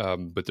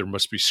there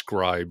must be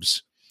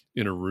scribes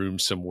in a room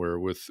somewhere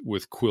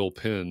with quill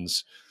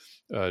pens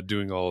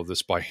doing all of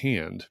this by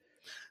hand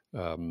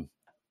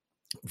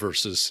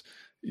versus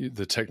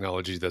the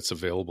technology that's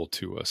available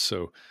to us.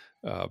 So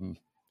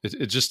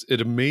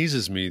it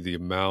amazes me the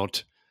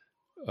amount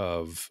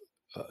of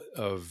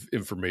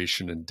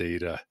information and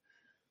data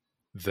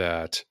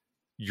that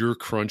you're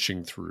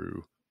crunching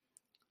through,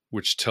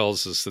 which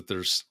tells us that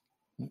there's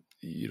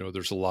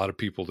a lot of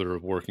people that are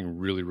working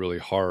really, really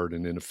hard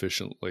and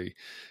inefficiently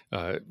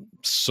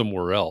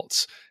somewhere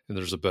else, and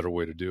there's a better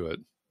way to do it.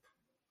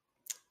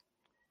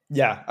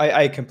 Yeah,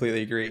 I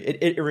completely agree.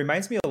 It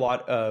reminds me a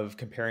lot of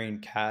comparing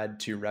CAD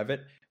to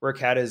Revit, where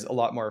CAD is a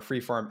lot more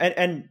freeform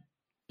and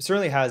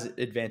certainly has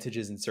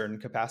advantages in certain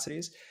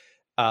capacities.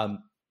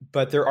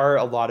 But there are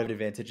a lot of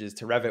advantages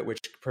to Revit, which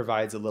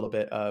provides a little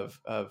bit of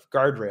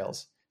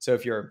guardrails. So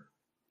if you're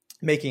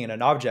making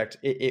an object,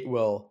 it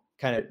will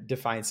kind of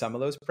define some of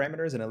those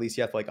parameters, and at least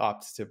you have to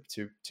opt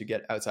to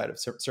get outside of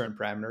certain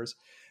parameters.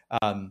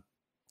 And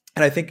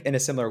I think in a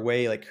similar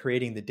way,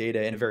 creating the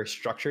data in a very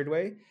structured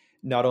way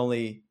not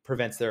only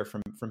prevents there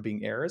from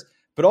being errors,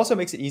 but also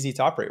makes it easy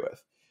to operate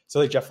with.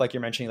 So Jeff, you're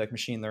mentioning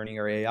machine learning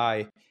or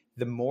AI,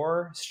 the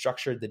more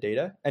structured the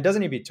data, and it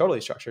doesn't need to be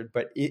totally structured,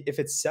 but if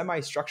it's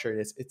semi-structured,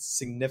 it's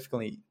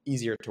significantly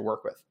easier to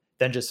work with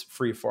than just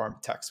free-form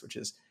text, which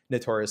is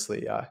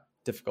notoriously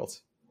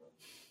difficult.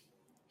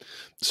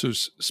 So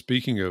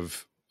speaking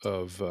of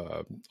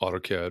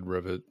AutoCAD,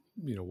 Revit,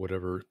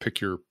 whatever,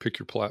 pick your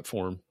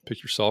platform,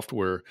 pick your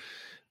software.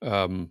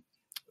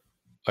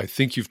 I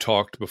think you've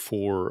talked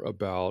before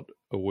about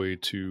a way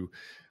to,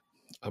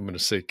 I'm going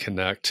to say,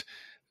 connect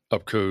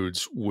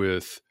UpCodes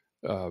with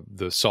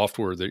the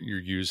software that you're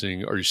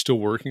using. Are you still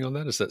working on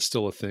that? Is that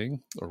still a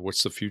thing, or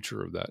what's the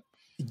future of that?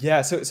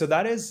 Yeah, so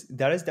that is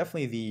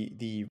definitely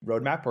the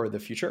roadmap or the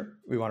future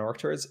we want to work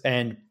towards.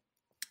 And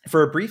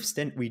for a brief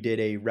stint, we did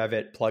a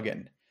Revit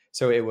plugin.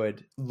 So it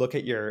would look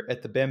at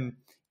the BIM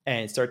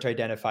and start to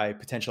identify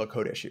potential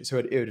code issues. So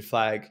it would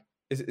flag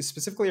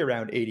specifically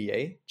around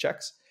ADA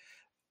checks.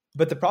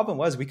 But the problem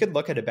was we could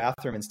look at a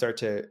bathroom and start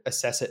to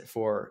assess it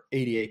for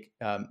ADA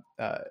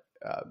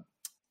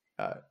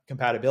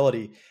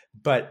compatibility.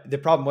 But the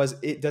problem was,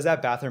 does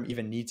that bathroom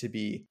even need to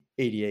be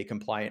ADA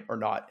compliant or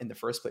not in the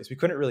first place? We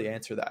couldn't really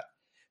answer that.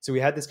 So we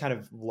had this kind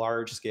of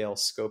large scale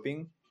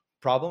scoping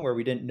problem where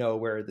we didn't know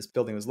where this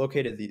building was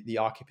located, the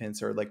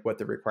occupants, or what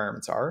the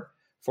requirements are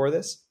for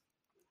this.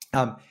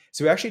 So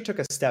we actually took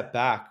a step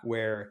back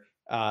where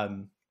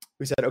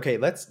we said, okay,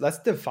 let's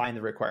define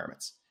the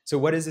requirements. So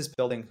what is this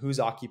building?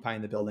 Who's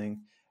occupying the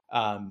building?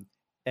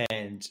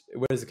 And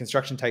what is the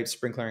construction type,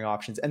 sprinklering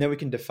options? And then we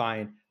can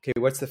define, okay,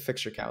 what's the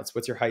fixture counts?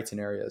 What's your heights and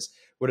areas?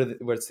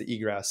 What's the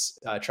egress,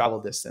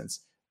 travel distance,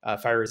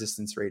 fire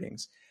resistance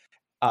ratings?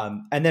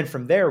 And then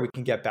from there, we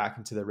can get back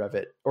into the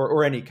Revit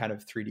or any kind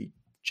of 3D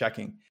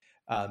checking.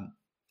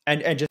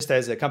 And just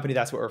as a company,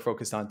 that's what we're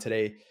focused on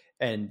today.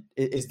 And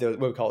is what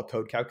we call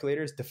code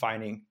calculators,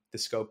 defining the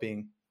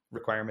scoping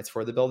requirements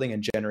for the building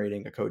and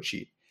generating a code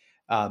sheet.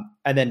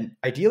 And then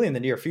ideally in the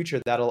near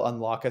future, that'll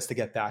unlock us to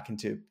get back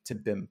into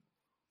BIM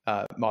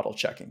model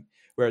checking,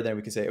 where then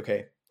we can say,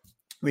 okay,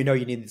 we know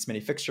you need this many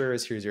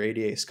fixtures. Here's your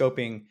ADA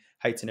scoping,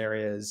 heights and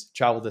areas,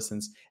 travel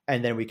distance.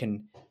 And then we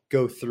can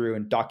go through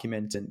and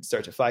document and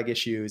start to flag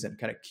issues and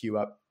kind of queue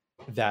up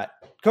that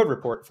code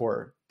report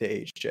for the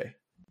AHJ.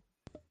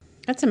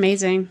 That's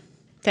amazing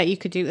that you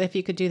could do. If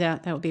you could do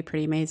that, that would be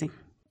pretty amazing.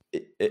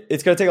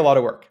 It's going to take a lot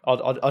of work.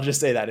 I'll just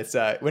say that it's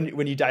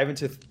when you dive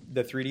into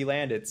the 3D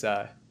land, it's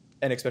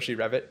and especially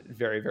Revit,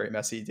 very, very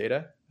messy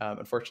data,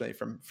 unfortunately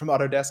from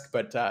Autodesk,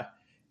 but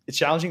it's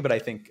challenging, but I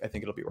think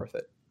it'll be worth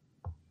it.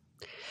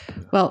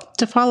 Well,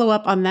 to follow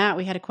up on that,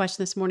 we had a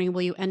question this morning.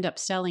 Will you end up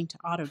selling to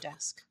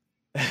Autodesk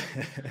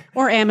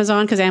or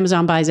Amazon? Because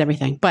Amazon buys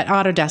everything, but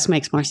Autodesk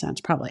makes more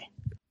sense, probably.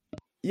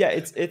 Yeah,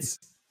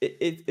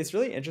 it's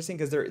really interesting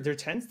because there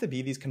tends to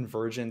be these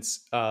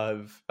convergence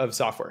of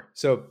software.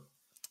 So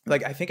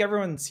I think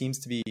everyone seems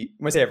to be,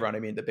 when I say everyone, I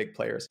mean the big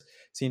players,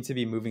 seem to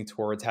be moving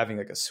towards having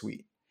a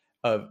suite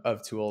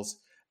of tools.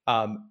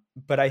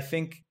 But I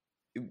think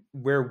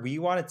where we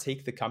want to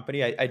take the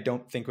company, I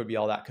don't think would be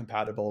all that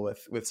compatible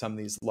with some of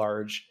these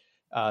large,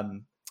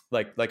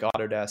 like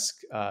Autodesk.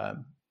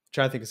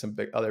 Trying to think of some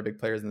other big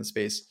players in the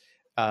space.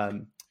 It'll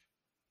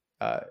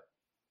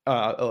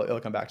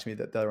come back to me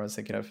that the other one's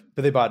thinking of,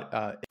 but they bought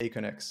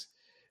Aconex.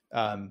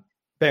 But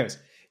anyways,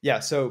 yeah.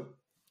 So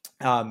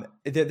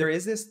there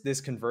is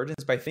this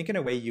convergence, but I think in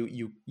a way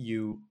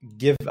you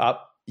give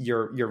up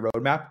your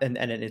roadmap and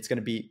it's going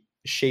to be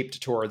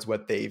shaped towards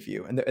what they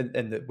view and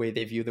the way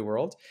they view the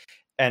world.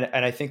 And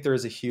I think there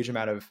is a huge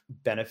amount of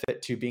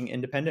benefit to being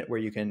independent, where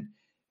you can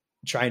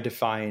try and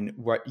define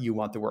what you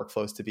want the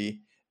workflows to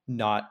be,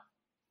 not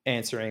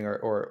answering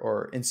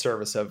or in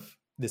service of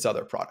this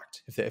other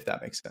product, if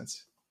that makes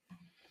sense.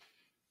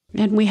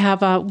 And we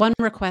have one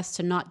request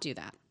to not do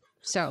that.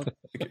 So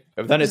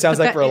then it sounds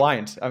like we're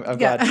aligned. I'm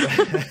glad.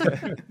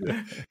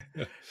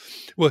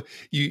 Well,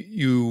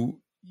 you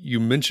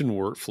mentioned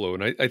workflow,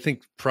 and I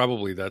think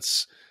probably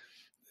that's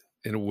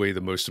in a way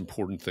the most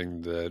important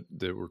thing that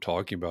we're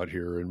talking about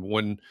here. And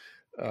one,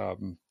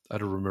 I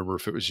don't remember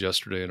if it was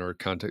yesterday in our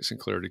context and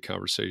clarity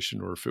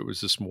conversation or if it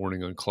was this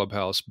morning on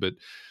Clubhouse, but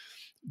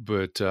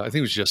I think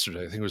it was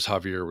yesterday. I think it was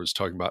Javier was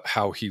talking about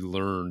how he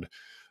learned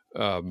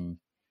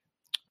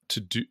to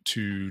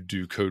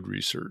do code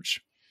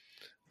research.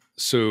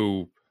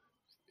 So,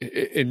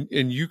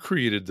 and you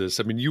created this.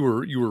 I mean, you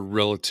were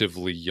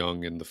relatively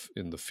young in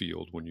the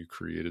field when you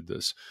created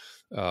this,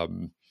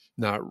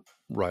 not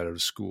right out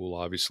of school,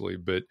 obviously,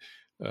 but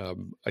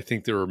I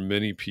think there are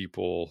many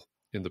people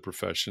in the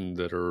profession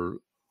that are,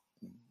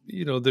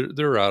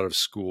 they're out of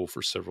school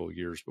for several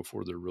years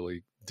before they're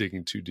really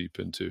digging too deep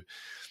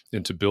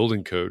into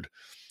building code.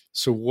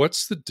 So,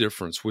 what's the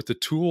difference with a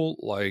tool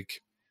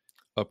like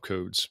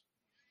Upcodes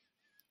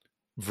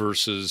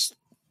versus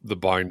the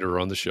binder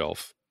on the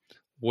shelf?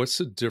 What's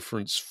the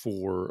difference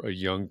for a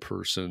young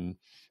person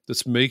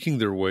that's making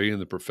their way in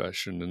the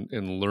profession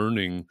and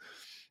learning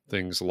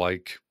things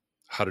like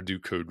how to do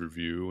code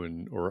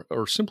review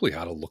or simply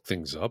how to look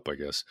things up, I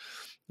guess,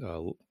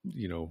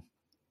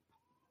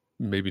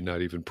 maybe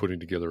not even putting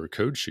together a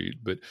code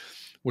sheet, but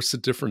what's the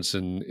difference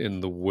in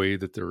the way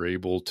that they're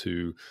able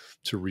to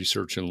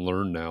research and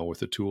learn now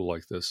with a tool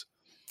like this?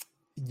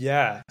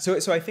 Yeah. So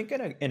I think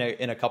in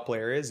a couple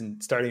areas,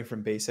 and starting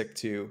from basic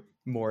to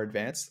more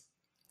advanced,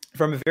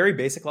 from a very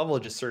basic level,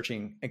 just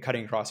searching and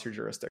cutting across your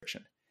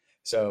jurisdiction.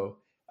 So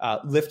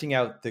lifting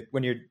out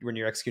when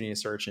you're executing a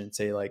search in,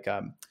 say, like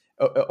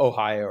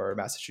Ohio or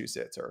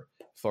Massachusetts or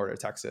Florida,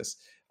 Texas,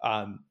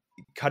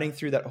 cutting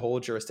through that whole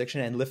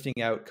jurisdiction and lifting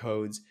out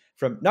codes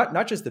from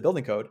not just the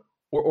building code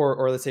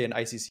or let's say an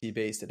ICC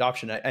based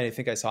adoption. I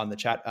think I saw in the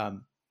chat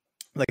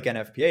like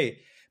NFPA,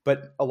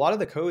 but a lot of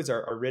the codes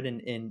are written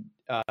in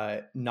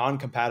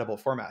non-compatible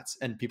formats,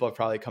 and people have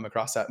probably come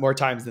across that more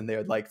times than they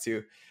would like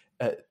to,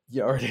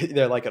 or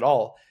they're like at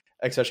all,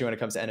 especially when it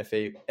comes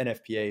to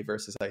NFPA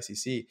versus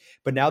ICC.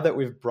 But now that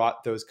we've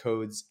brought those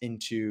codes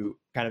into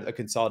kind of a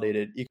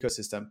consolidated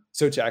ecosystem,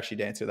 so to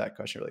actually answer that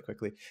question really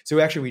quickly, so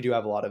we do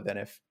have a lot of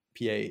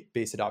NFPA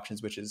based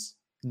adoptions, which is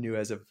new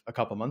as of a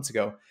couple months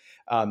ago.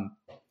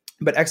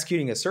 But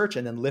executing a search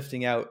and then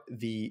lifting out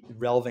the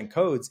relevant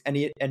codes, and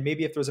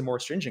maybe if there's a more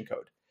stringent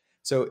code.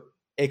 So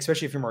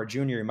especially if you're more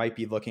junior, you might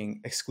be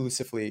looking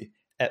exclusively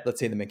at, let's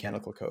say, the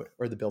mechanical code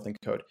or the building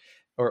code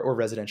or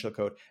residential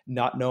code,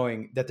 not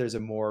knowing that there's a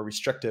more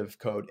restrictive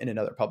code in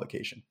another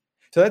publication.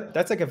 So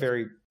that's like a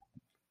very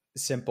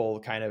simple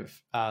kind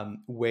of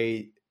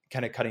way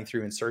kind of cutting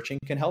through and searching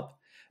can help.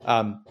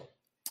 And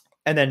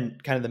then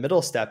kind of the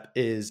middle step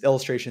is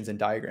illustrations and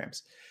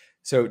diagrams.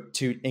 So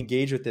to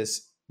engage with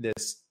this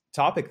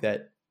topic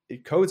that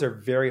codes are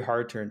very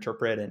hard to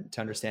interpret and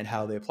to understand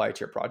how they apply to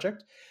your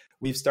project,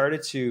 we've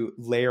started to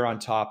layer on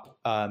top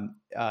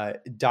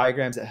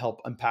diagrams that help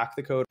unpack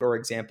the code or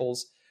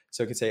examples.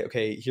 So it could say,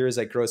 okay, here's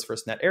like gross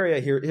first net area.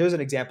 Here's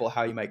an example of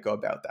how you might go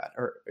about that,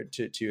 or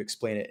to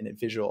explain it in a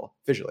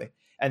visually,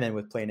 and then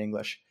with plain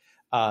English.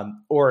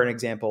 Or an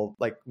example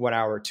like 1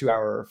 hour, 2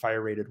 hour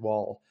fire rated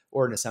wall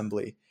or an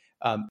assembly.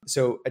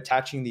 So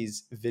attaching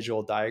these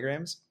visual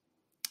diagrams,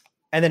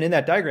 and then in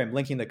that diagram,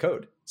 linking the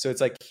code. So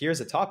it's like,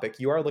 here's a topic.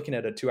 You are looking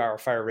at a 2 hour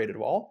fire rated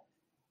wall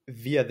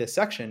via this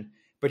section,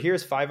 but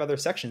here's 5 other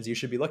sections you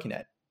should be looking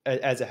at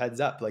as a heads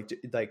up. Like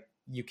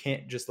you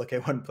can't just look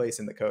at one place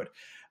in the code.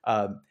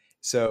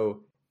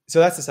 So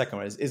that's the second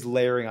one is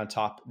layering on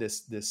top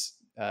these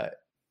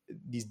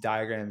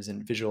diagrams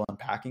and visual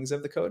unpackings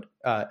of the code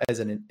as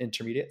an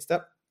intermediate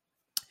step.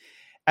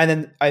 And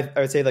then I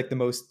would say like the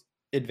most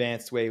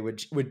advanced way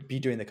would be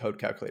doing the code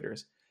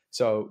calculators.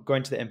 So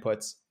going to the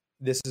inputs,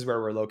 this is where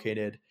we're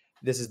located,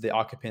 this is the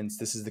occupants,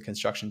 this is the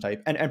construction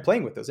type, and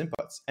playing with those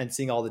inputs and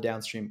seeing all the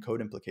downstream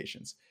code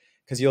implications.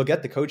 Because you'll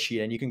get the code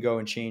sheet and you can go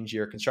and change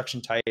your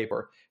construction type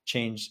or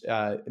change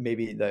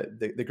maybe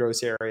the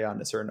gross area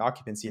on a certain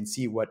occupancy and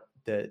see what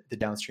the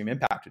downstream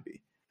impact would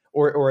be.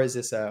 Or is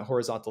this a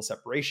horizontal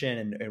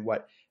separation and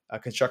what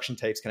construction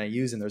types can I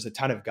use? And there's a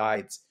ton of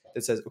guides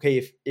that says,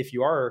 okay, if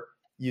you are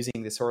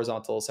using this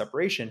horizontal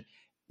separation,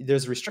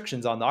 there's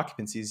restrictions on the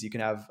occupancies you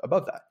can have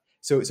above that.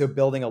 So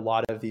building a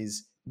lot of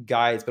these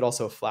guides, but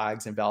also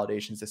flags and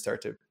validations that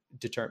start to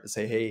determine,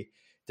 say, hey,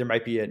 there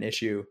might be an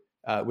issue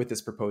with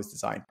this proposed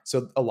design.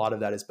 So a lot of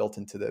that is built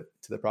into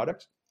the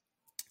product.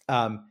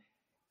 And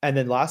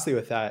then lastly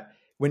with that,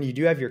 when you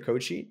do have your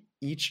code sheet,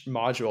 each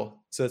module,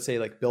 so let's say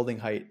like building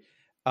height,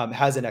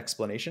 has an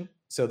explanation.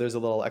 So there's a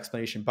little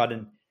explanation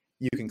button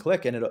you can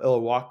click and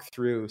it'll walk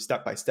through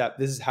step by step.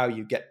 This is how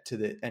you get to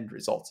the end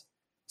result.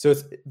 So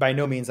it's by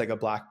no means like a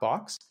black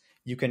box.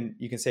 You can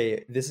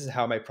say, this is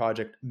how my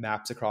project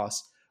maps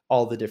across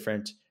all the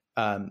different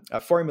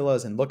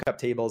formulas and lookup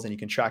tables, and you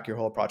can track your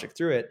whole project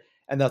through it.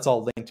 And that's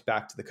all linked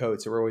back to the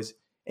code. So we're always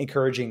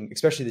encouraging,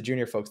 especially the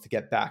junior folks, to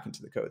get back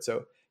into the code.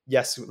 So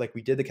yes, like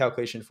we did the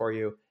calculation for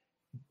you.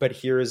 but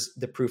here's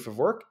the proof of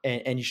work,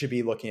 and you should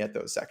be looking at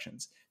those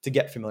sections to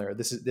get familiar.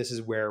 This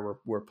is where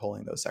we're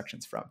pulling those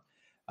sections from.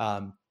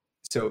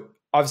 So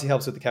obviously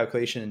helps with the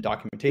calculation and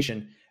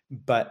documentation,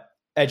 but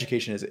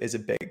education is a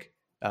big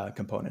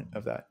component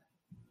of that.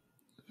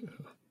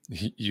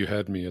 You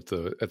had me at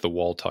the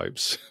wall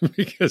types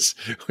because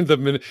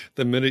the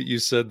minute you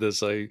said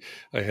this, I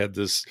had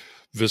this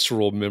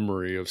visceral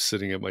memory of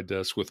sitting at my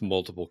desk with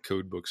multiple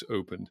code books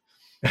opened.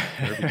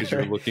 Right? Because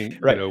you're looking,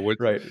 right,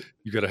 right.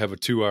 You got to have a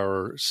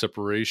 2-hour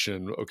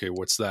separation. Okay,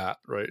 what's that?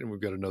 Right. And we've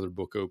got another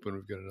book open.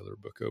 We've got another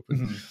book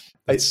open. Mm-hmm.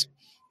 It's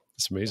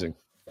amazing.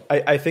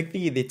 I think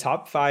the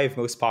top 5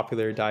 most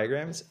popular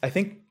diagrams, I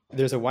think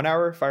there's a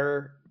 1-hour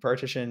fire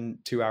partition,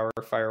 2-hour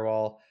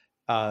firewall,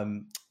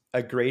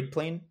 a grade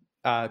plane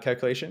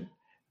calculation.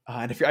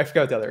 And I forgot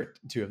what the other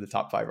 2 of the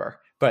top 5 are,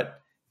 but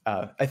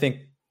I think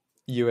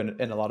you and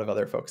a lot of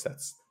other folks,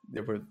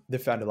 they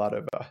found a lot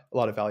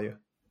of value.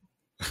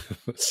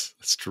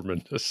 That's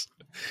tremendous.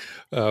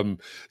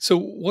 So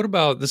what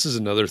about, this is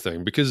another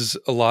thing, because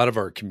a lot of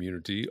our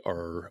community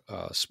are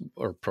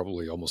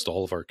probably almost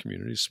all of our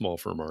community, small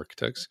firm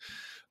architects.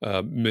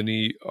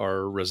 Many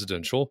are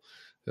residential,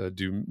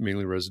 do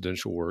mainly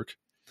residential work.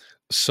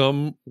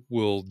 Some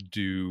will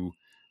do,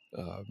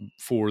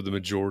 for the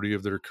majority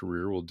of their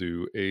career, will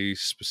do a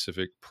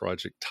specific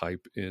project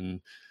type in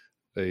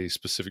a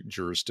specific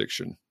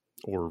jurisdiction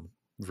or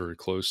very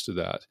close to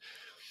that.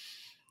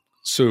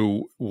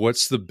 So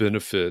what's the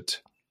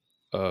benefit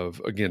of,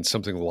 again,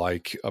 something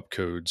like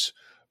UpCodes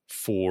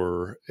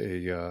for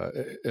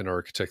an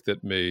architect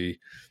that may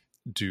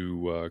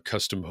do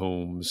custom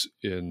homes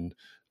in,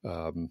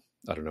 I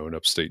don't know, in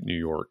upstate New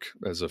York,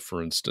 as a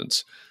for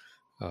instance,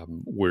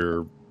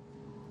 where,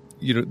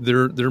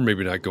 they're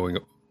maybe not going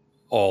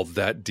all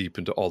that deep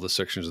into all the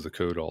sections of the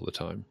code all the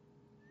time.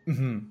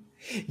 Mm-hmm.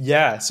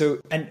 Yeah. So,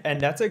 and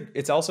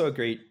it's also a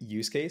great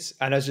use case.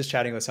 And I was just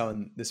chatting with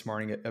someone this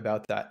morning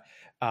about that.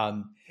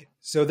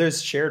 So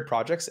there's shared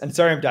projects, and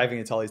sorry, I'm diving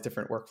into all these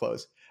different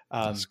workflows.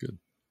 That's good.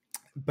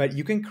 But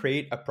you can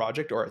create a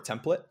project or a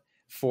template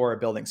for a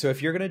building. So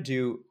if you're going to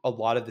do a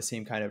lot of the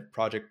same kind of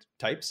project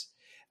types,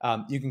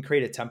 you can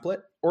create a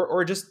template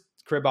or just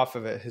crib off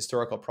of a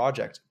historical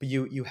project, but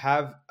you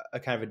have a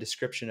kind of a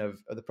description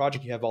of the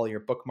project. You have all your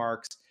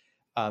bookmarks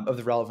of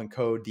the relevant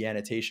code, the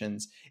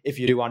annotations. If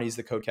you do want to use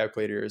the code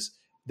calculators,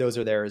 those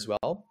are there as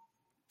well.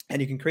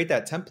 And you can create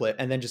that template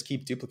and then just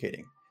keep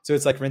duplicating. So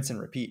it's like rinse and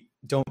repeat.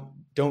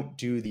 Don't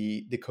do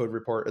the code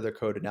report or the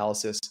code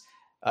analysis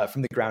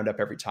from the ground up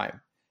every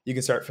time. You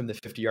can start from the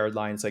 50-yard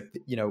line. It's like,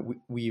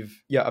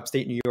 we've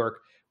upstate New York,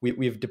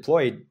 we've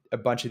deployed a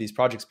bunch of these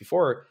projects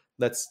before.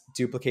 Let's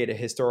duplicate a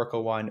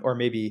historical one, or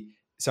maybe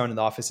someone in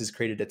the office has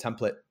created a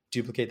template,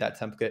 duplicate that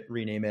template,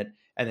 rename it,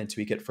 and then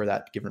tweak it for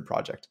that given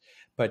project.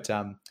 But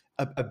a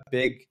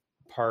big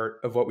part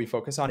of what we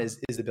focus on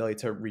is the ability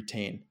to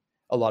retain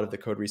a lot of the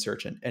code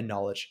research and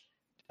knowledge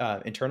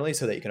internally,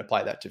 so that you can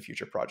apply that to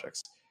future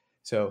projects.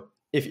 So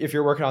if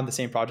you're working on the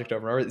same project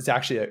over and over, it's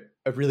actually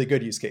a really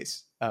good use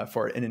case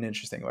for it in an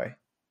interesting way.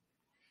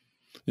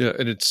 Yeah.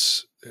 And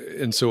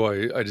so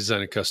I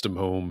designed a custom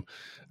home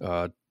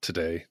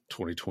today,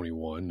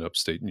 2021,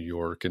 upstate New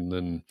York. And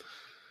then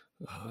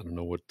I don't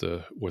know what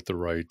the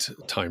right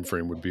time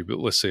frame would be, but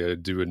let's say I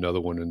do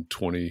another one in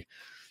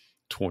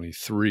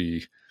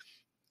 2023,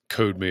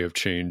 code may have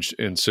changed.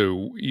 And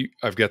so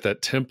I've got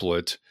that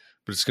template,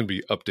 but it's going to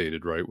be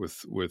updated, right?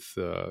 With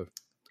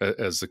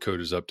as the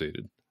code is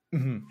updated.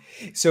 Mm-hmm.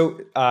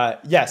 So,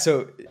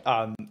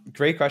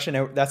 great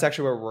question. That's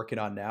actually what we're working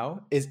on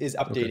now is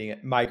updating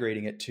it,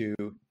 migrating it to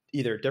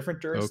either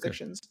different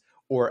jurisdictions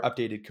or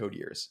updated code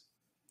years.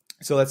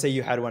 So let's say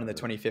you had one in the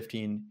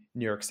 2015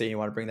 New York State, and you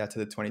want to bring that to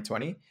the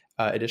 2020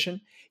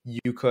 edition.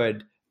 You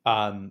could,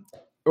 or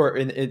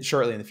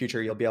shortly in the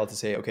future, you'll be able to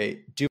say,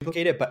 okay,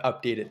 duplicate it, but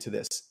update it to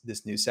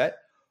this new set.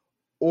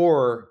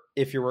 Or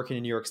if you're working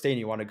in New York State and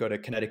you want to go to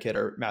Connecticut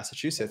or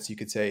Massachusetts, you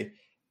could say,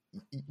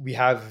 we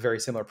have a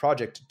very similar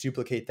project,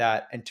 duplicate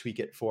that and tweak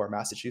it for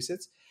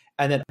Massachusetts,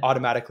 and then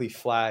automatically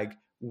flag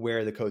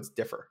where the codes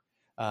differ.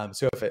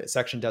 So if a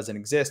section doesn't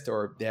exist,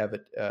 or they have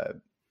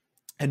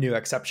a new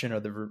exception, or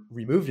they've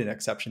removed an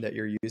exception that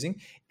you're using,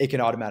 it can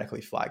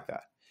automatically flag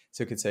that.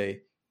 So it could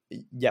say,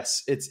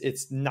 yes,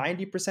 it's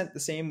 90% the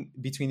same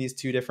between these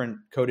two different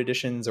code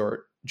editions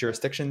or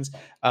jurisdictions,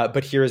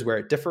 but here's where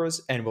it differs,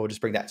 and we'll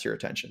just bring that to your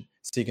attention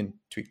so you can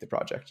tweak the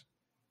project.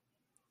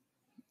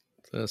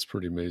 That's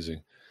pretty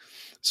amazing.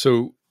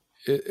 So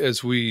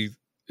as we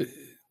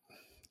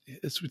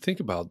think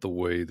about the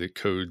way that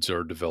codes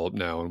are developed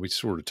now, and we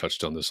sort of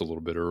touched on this a little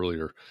bit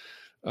earlier,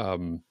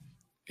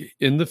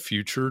 in the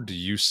future, do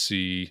you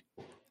see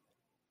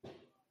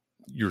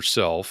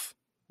yourself,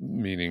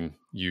 meaning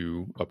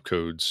you,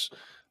 UpCodes,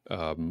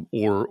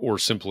 or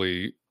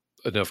simply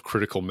enough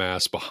critical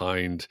mass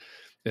behind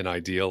an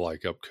idea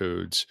like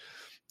UpCodes,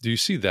 do you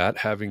see that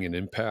having an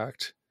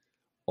impact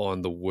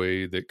on the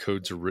way that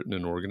codes are written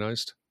and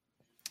organized?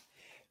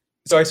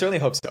 So I certainly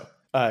hope so,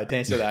 to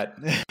answer that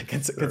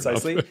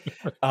concisely.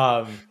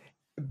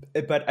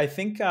 But I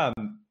think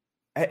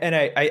And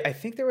I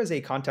think there was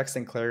a context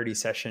and clarity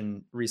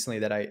session recently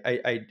that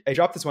I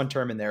dropped this one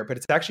term in there, but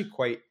it's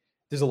actually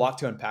there's a lot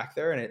to unpack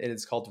there, and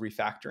it's called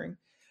refactoring.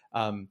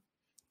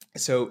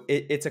 So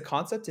it's a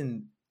concept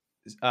in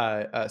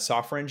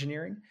software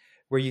engineering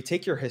where you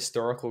take your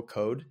historical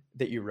code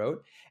that you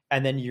wrote,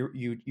 and then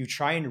you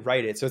try and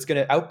write it. So it's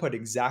going to output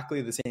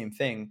exactly the same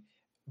thing,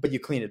 but you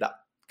clean it up.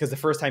 Because the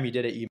first time you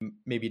did it, you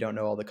maybe don't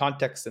know all the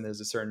context, and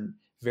there's a certain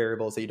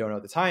variables that you don't know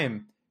at the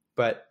time.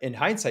 But in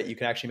hindsight, you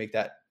can actually make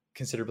that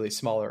considerably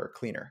smaller or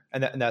cleaner,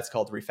 and that's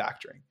called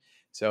refactoring.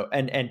 So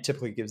and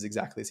typically gives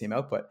exactly the same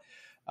output.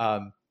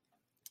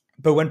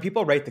 But when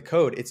people write the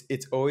code,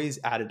 it's always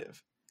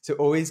additive. So it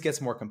always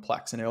gets more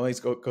complex, and it always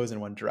goes in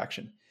one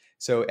direction.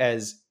 So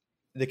as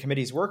the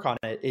committees work on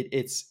it,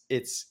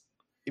 it's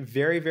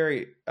very,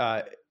 very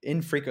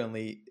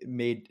infrequently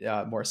made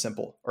more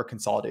simple or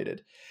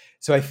consolidated.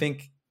 So I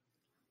think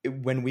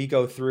when we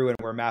go through and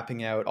we're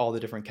mapping out all the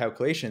different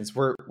calculations,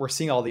 we're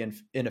seeing all the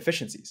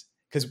inefficiencies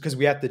because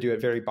we have to do it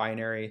very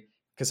binary,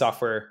 because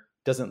software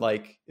doesn't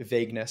like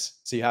vagueness.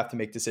 So you have to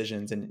make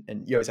decisions, and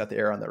you always have to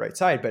err on the right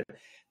side. But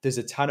there's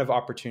a ton of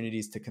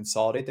opportunities to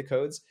consolidate the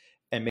codes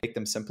and make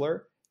them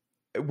simpler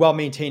while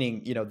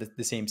maintaining,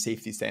 the same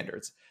safety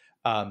standards.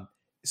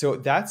 So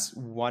that's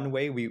one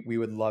way we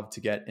would love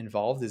to get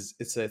involved is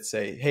let's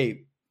say,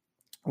 hey,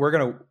 we're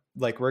gonna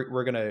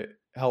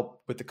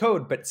help with the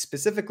code, but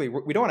specifically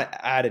we don't want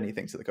to add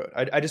anything to the code.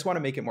 I just want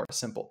to make it more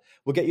simple.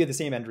 We'll get you the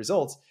same end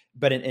results,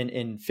 but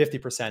in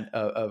 50%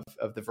 of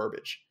the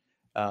verbiage,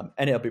 and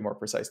it'll be more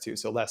precise too.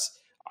 So less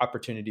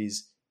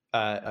opportunities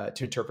to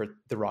interpret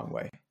the wrong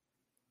way.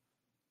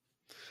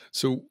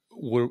 So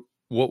what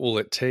will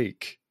it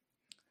take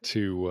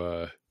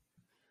to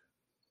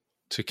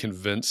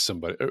convince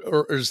somebody,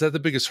 or is that the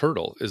biggest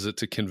hurdle? Is it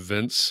to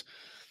convince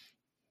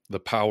the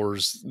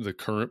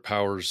current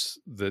powers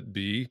that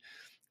be,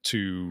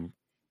 to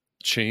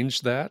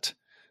change that?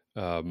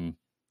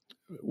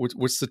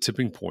 What's the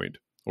tipping point,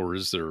 or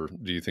do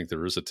you think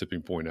there is a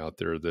tipping point out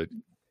there that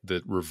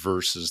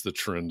reverses the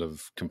trend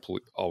of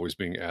always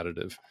being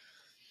additive?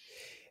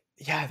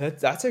 Yeah,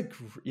 that's a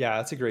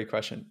great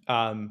question.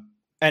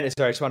 And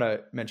sorry, I just want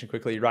to mention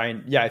quickly,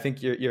 Ryan. Yeah, I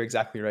think you're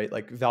exactly right.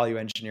 Like value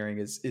engineering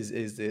is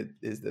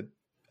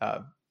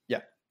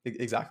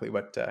exactly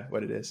what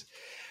it is.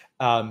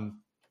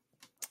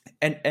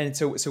 And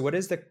so what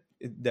is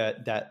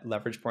that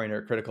leverage point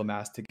or critical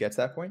mass to get to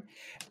that point?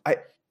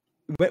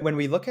 When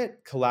we look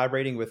at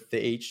collaborating with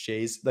the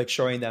HJs, like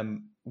showing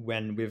them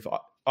when we've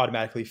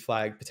automatically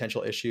flagged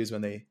potential issues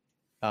when they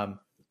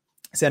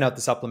send out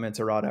the supplements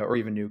errata or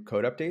even new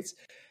code updates,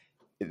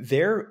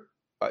 they're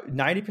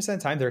 90% of the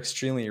time they're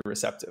extremely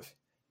receptive,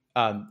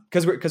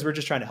 because we're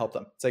just trying to help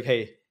them. It's like,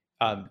 hey,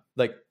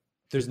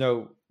 there's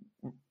no,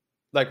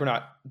 we're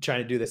not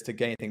trying to do this to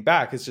get anything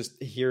back. It's just,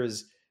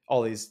 here's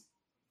all these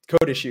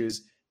code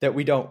issues that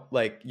we don't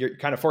like. You're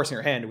kind of forcing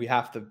our hand. We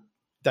have to.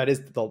 That's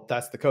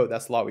the code.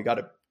 That's the law. We got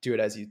to do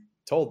it as you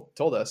told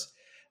us.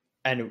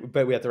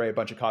 But we have to write a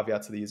bunch of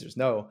caveats so the users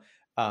know.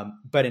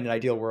 But in an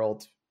ideal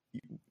world,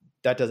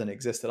 that doesn't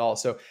exist at all.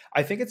 So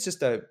I think it's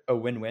just a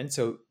win-win.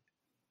 So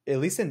at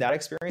least in that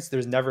experience,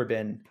 there's never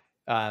been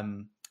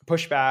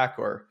pushback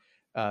or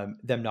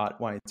them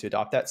not wanting to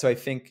adopt that. So I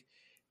think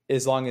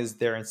as long as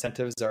their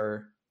incentives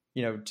are,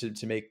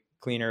 to make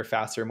cleaner,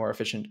 faster, more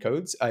efficient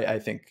codes, I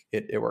think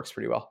it works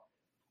pretty well.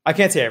 I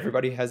can't say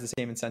everybody has the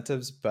same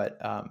incentives, but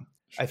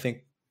I think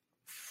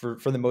for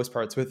the most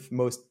parts, with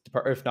most,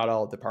 if not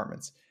all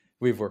departments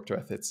we've worked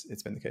with,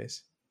 it's been the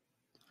case.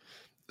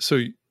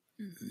 So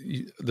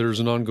there's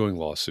an ongoing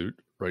lawsuit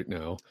right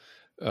now,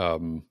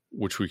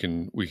 which we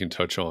can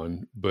touch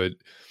on, but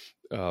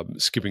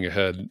skipping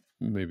ahead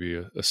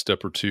maybe a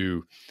step or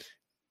two,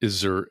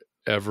 is there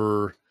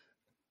ever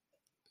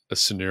a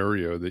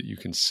scenario that you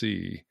can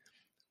see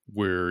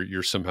where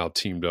you're somehow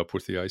teamed up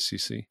with the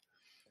ICC?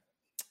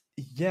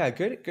 Yeah,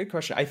 good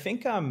question. I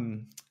think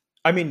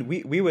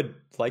we would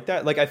like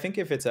that. Like, I think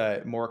if it's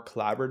a more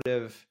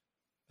collaborative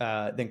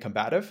than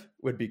combative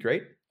would be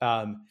great.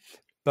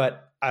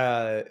 But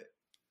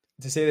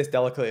to say this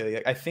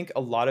delicately, I think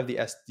a lot of the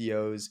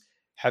SDOs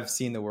have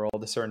seen the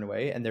world a certain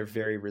way, and they're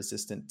very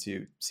resistant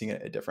to seeing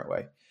it a different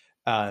way.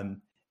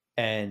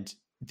 And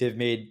they've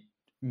made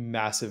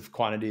massive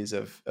quantities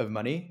of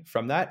money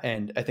from that.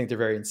 And I think they're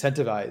very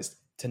incentivized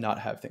to not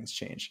have things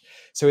change.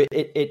 So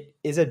it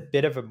is a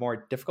bit of a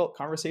more difficult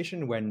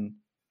conversation when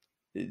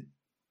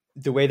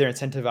the way they're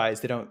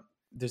incentivized,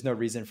 there's no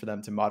reason for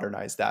them to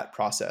modernize that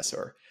process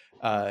or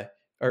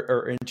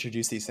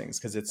introduce these things.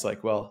 Cause it's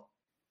like, well,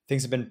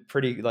 things have been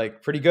pretty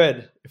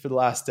good for the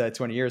last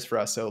 20 years for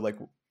us. So like,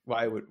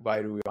 why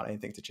do we want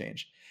anything to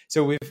change?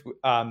 So so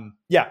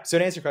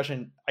to answer your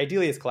question,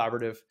 ideally it's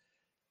collaborative.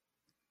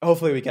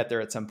 Hopefully we get there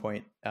at some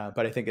point.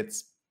 But I think they're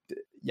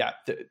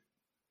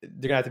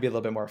gonna have to be a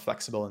little bit more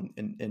flexible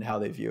in how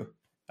they view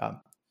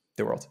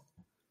the world.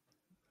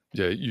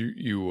 Yeah,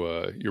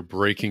 you're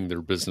breaking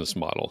their business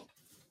model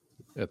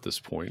at this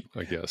point,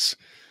 I guess.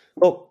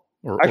 Well,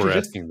 or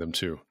asking them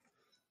to.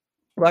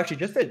 Well, actually,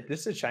 just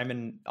to chime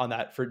in on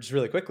that for just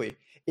really quickly.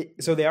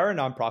 So they are a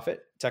nonprofit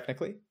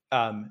technically,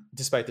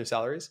 despite their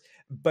salaries.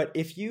 But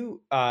if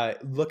you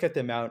look at the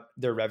amount,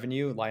 their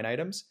revenue line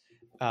items,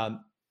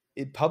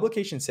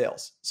 publication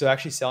sales, so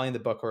actually selling the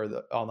book or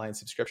the online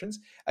subscriptions,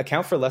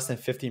 account for less than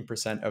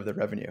 15% of the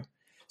revenue.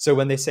 So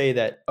when they say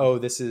that, oh,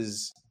 this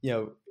is,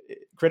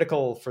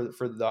 critical for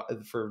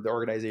the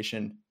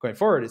organization going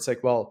forward, it's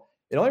like, well,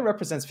 it only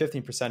represents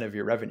 15% of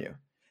your revenue.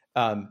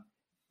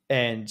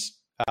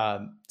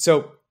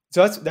 So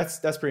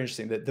that's pretty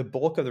interesting. The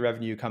bulk of the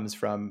revenue comes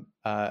from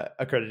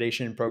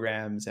accreditation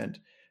programs and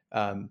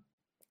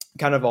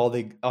kind of all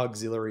the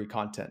auxiliary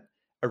content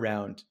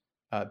around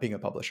being a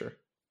publisher.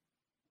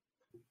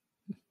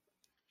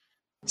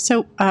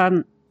 So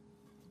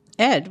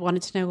Ed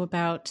wanted to know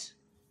about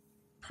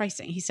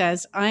pricing. He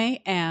says, I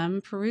am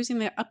perusing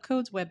the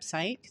Upcode's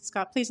website.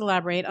 Scott, please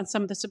elaborate on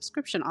some of the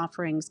subscription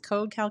offerings: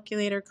 code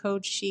calculator,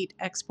 code sheet,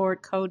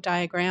 export, code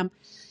diagram.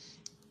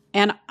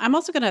 And I'm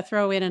also going to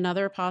throw in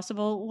another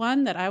possible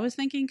one that I was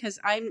thinking, because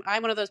I'm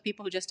one of those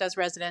people who just does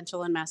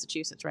residential in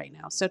Massachusetts right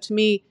now. So to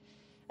me,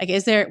 like,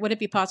 would it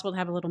be possible to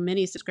have a little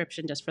mini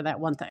subscription just for that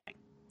one thing?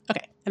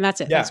 Okay, and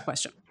that's it. Yeah. That's the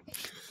question.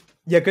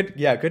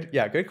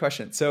 Good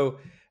question. So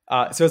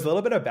as a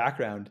little bit of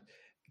background,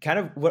 kind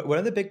of one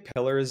of the big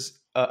pillars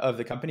of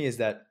the company is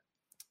that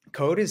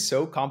code is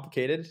so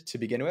complicated to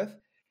begin with.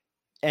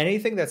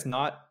 Anything that's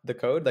not the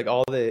code, like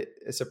all the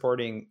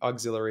supporting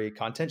auxiliary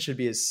content, should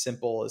be as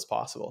simple as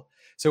possible.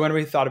 So when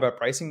we thought about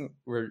pricing,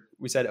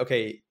 we said,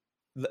 okay,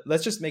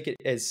 let's just make it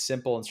as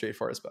simple and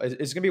straightforward as possible.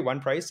 It's going to be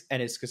one price,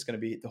 and it's just going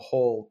to be the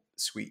whole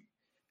suite.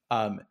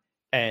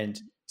 And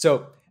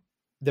so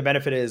the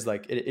benefit is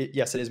like,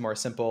 yes, it is more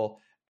simple.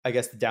 I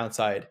guess the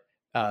downside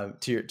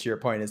to your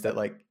point is that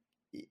like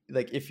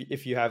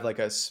if you have like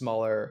a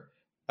smaller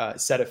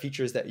set of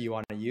features that you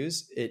want to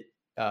use, it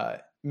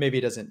maybe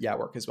it doesn't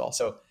work as well.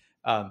 So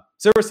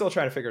we're still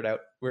trying to figure it out.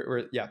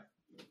 We're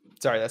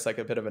sorry, that's like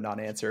a bit of a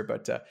non-answer,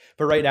 but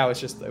right now it's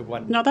just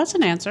one. No, that's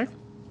an answer.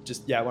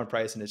 Just one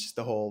price, and it's just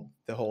the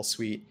whole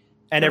suite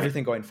and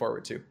everything going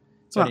forward too.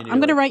 So well, I'm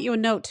going to write you a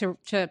note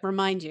to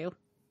remind you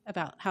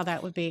about how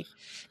that would be,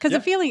 because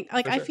the feeling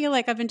like I feel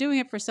like I've been doing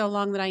it for so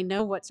long that I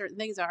know what certain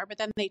things are, but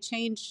then they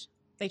change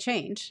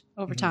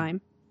over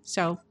time.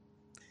 So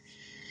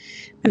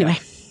anyway.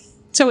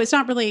 So it's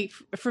not really,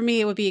 for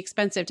me, it would be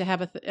expensive to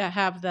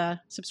have the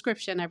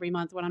subscription every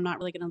month when I'm not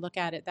really going to look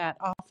at it that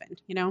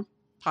often,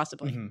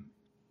 possibly. Mm-hmm.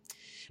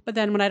 But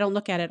then when I don't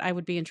look at it, I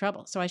would be in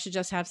trouble. So I should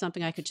just have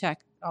something I could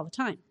check all the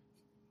time.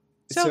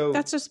 So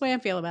that's just the way I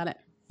feel about it.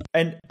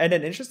 And an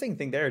interesting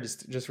thing there,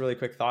 just really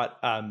quick thought.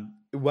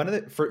 One of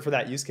the, for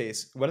that use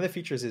case, one of the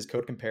features is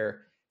Code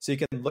Compare. So you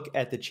can look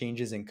at the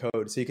changes in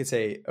code. So you could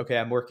say, okay,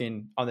 I'm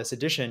working on this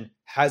edition.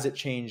 Has it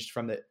changed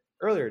from the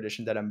earlier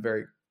edition that I'm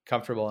very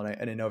comfortable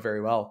and I know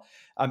very well,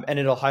 and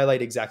it'll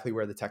highlight exactly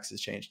where the text has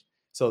changed.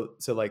 So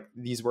like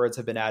these words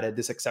have been added,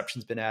 this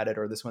exception's been added,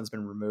 or this one's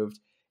been removed.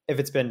 If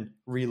it's been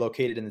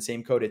relocated in the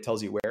same code, it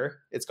tells you where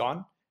it's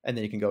gone, and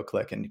then you can go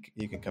click and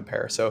you can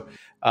compare. So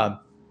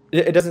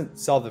it doesn't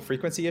solve the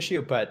frequency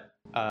issue, but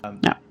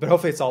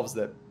hopefully it solves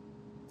the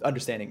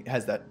understanding.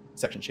 Has that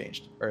section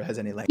changed, or has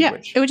any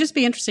language? Yeah, it would just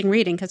be interesting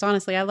reading, because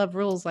honestly, I love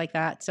rules like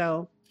that.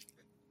 So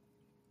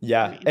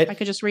I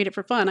could just read it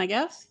for fun, I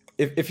guess.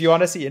 If you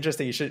want to see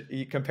interesting,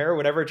 you compare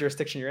whatever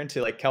jurisdiction you're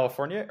into, like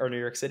California or New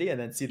York City, and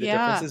then see the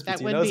differences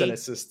between those. And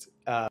it's just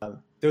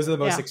those are the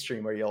most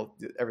extreme, where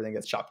everything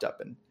gets chopped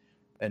up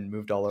and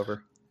moved all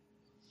over.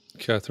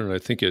 Catherine, I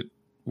think it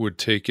would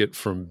take it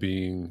from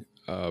being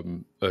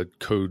a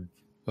code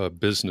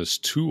business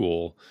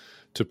tool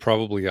to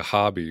probably a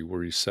hobby,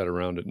 where you sat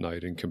around at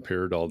night and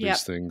compared all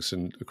these things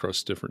and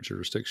across different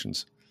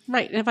jurisdictions.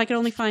 Right. And if I could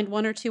only find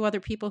one or two other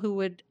people who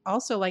would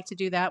also like to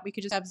do that, we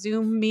could just have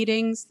Zoom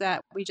meetings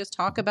that we just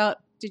talk about.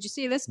 Did you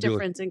see this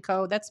difference in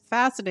code? That's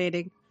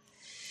fascinating.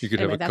 You could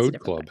have a code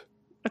club.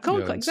 A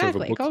code club,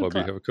 exactly. Instead of a book club,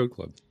 you have a code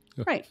club.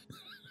 Yeah. Right.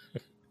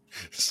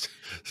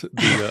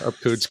 The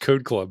Upcode's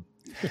code club.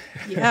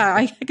 Yeah,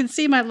 I can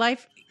see my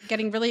life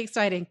getting really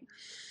exciting.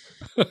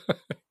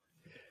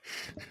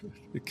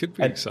 It could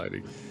be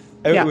exciting.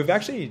 We've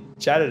actually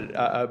chatted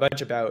a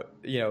bunch about,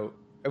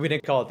 we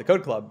didn't call it the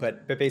code club,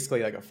 but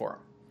basically like a forum.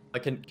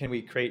 Like, can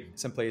we create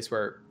some place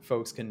where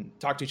folks can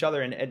talk to each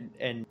other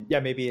and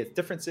maybe it's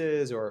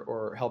differences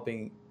or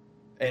helping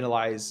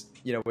analyze,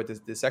 what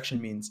this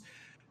section means.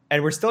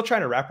 And we're still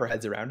trying to wrap our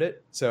heads around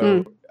it.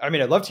 So, I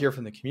mean, I'd love to hear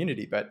from the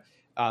community, but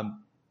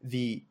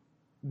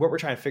what we're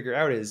trying to figure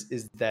out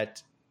is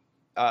that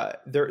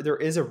there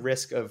is a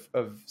risk of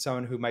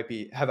someone who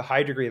might have a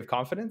high degree of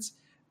confidence,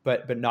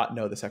 but not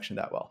know the section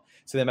that well.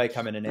 So they might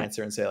come in and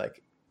answer and say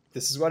like,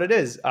 this is what it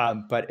is,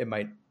 but it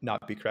might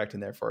not be correct,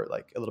 and therefore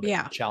like a little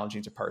bit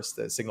challenging to parse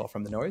the signal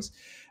from the noise.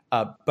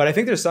 But I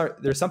think there's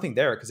something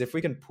there, because if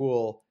we can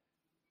pool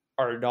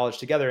our knowledge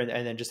together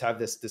and then just have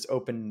this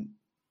open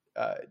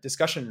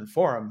discussion and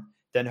forum,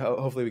 then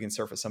hopefully we can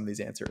surface some of these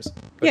answers.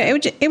 But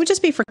it would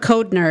just be for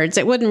code nerds.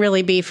 It wouldn't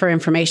really be for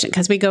information,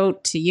 because we go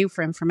to you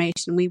for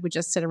information. We would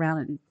just sit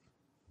around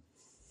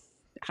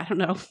I don't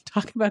know,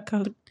 talk about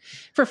code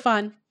for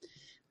fun.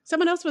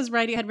 Someone else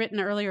had written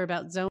earlier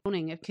about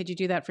zoning. Could you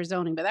do that for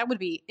zoning? But that would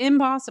be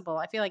impossible.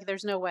 I feel like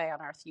there's no way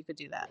on earth you could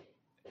do that.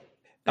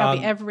 That would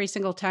be every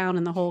single town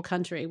in the whole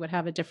country would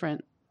have a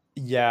different.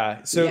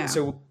 Yeah.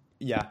 So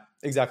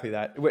exactly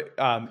that.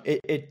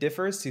 It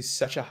differs to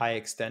such a high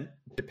extent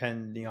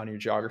depending on your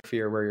geography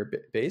or where you're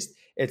based.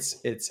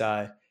 It's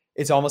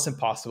almost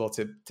impossible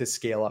to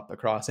scale up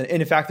across. And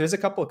in fact, there's a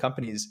couple of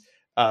companies,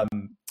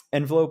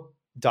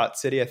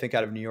 Envelope.city, I think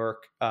out of New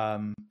York.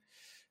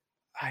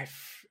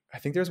 I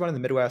think there's one in the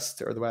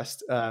Midwest or the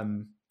West,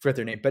 forget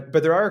their name, but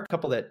there are a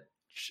couple that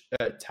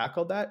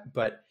tackled that.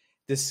 But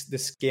the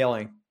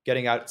scaling,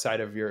 getting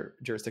outside of your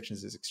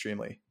jurisdictions is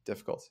extremely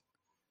difficult.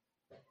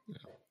 Yeah.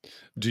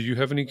 Do you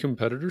have any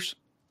competitors?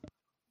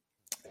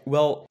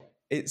 Well,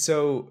 this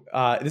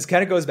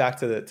kind of goes back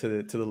to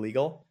the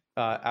legal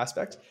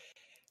aspect.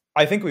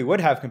 I think we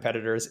would have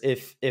competitors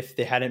if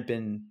they hadn't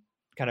been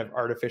kind of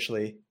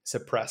artificially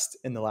suppressed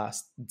in the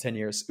last 10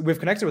 years. We've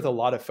connected with a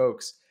lot of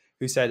folks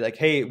who said like,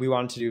 hey, we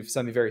wanted to do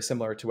something very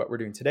similar to what we're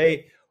doing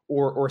today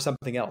or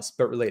something else,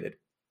 but related.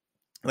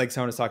 Like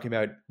someone was talking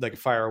about like a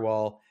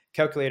firewall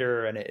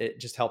calculator, and it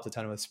just helped a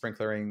ton with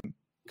sprinklering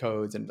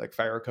codes and like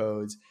fire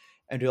codes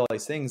and do all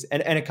these things.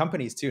 And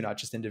companies too, not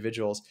just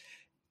individuals.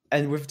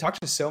 And we've talked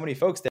to so many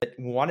folks that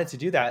wanted to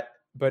do that,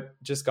 but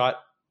just got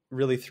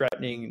really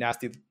threatening,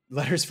 nasty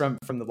letters from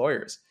the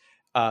lawyers.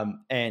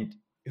 And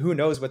who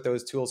knows what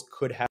those tools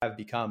could have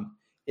become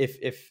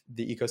if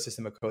the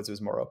ecosystem of codes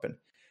was more open.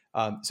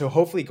 So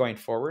hopefully going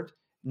forward,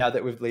 now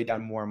that we've laid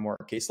down more and more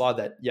case law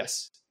that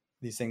yes,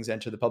 these things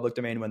enter the public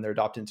domain when they're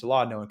adopted into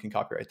law, no one can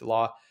copyright the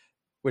law,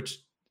 which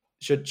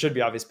should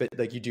be obvious, but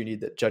like you do need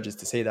the judges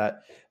to say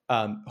that.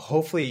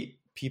 Hopefully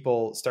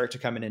people start to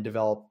come in and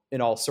develop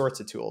in all sorts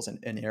of tools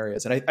and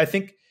areas. And I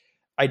think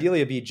ideally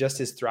it'd be just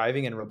as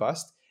thriving and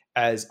robust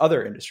as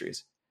other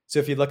industries. So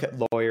if you look at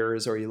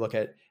lawyers or you look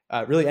at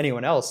really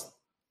anyone else,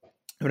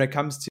 when it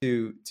comes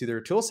to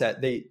their tool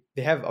set, they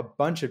have a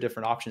bunch of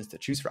different options to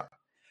choose from.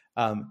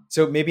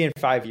 So maybe in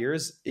 5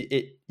 years,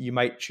 you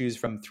might choose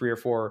from 3 or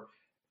 4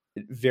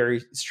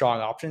 very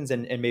strong options,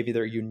 and maybe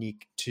they're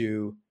unique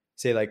to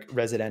say like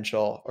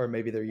residential, or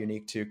maybe they're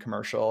unique to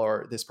commercial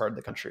or this part of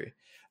the country.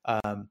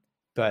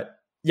 But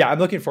yeah, I'm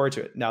looking forward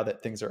to it now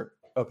that things are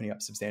opening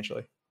up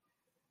substantially.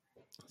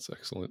 That's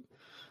excellent.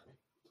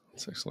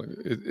 That's excellent.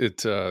 It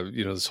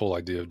this whole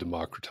idea of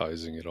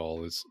democratizing it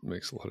all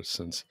makes a lot of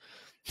sense.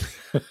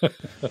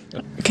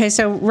 Okay,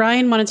 so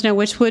Ryan wanted to know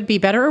which would be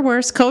better or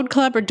worse, Code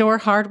Club or Door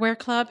Hardware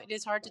Club. It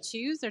is hard to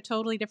choose. They're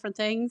totally different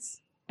things.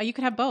 You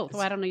could have both.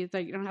 Well, I don't know. You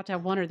don't have to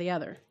have one or the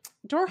other.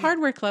 Door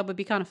Hardware Club would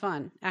be kind of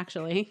fun,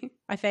 actually,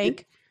 I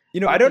think.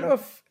 I don't know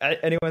if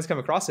anyone's come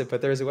across it,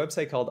 but there's a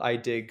website called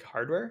iDig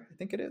Hardware, I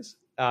think it is.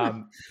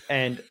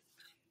 And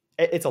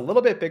it's a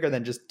little bit bigger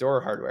than just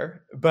door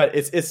hardware, but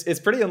it's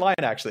pretty in line,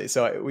 actually.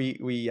 So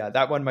we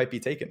that one might be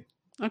taken.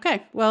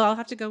 Okay, well, I'll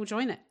have to go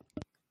join it.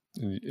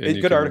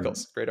 And good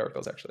articles, great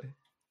articles, actually.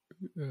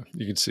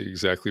 You can see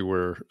exactly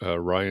where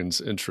Ryan's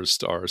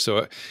interests are.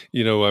 So,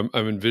 I'm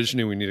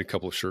envisioning we need a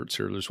couple of shirts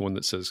here. There's one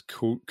that says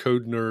Code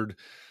Nerd.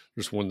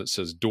 There's one that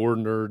says Door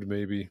Nerd,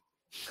 maybe.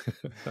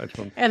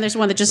 And there's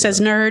one that just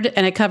says Nerd,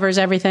 and it covers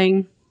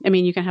everything. I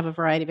mean, you can have a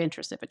variety of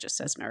interests if it just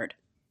says Nerd.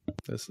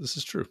 This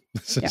is true.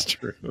 This is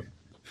true.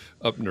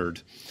 Up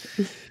Nerd.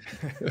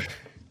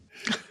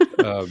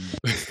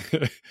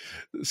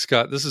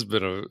 Scott, this has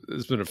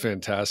been a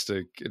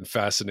fantastic and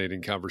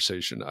fascinating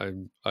conversation.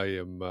 I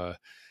am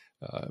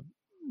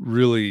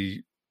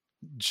really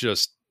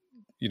just,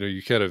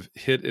 you kind of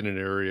hit in an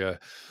area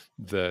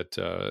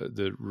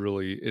that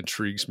really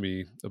intrigues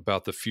me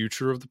about the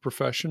future of the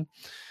profession.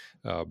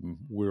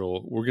 We're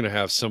going to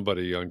have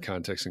somebody on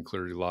Context and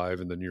Clarity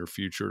Live in the near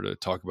future to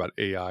talk about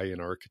AI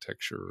and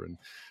architecture, and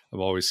I'm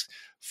always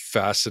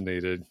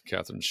fascinated.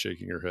 Catherine's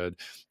shaking her head.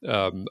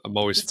 I'm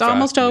always. It's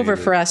almost over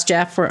for us,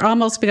 Jeff. We're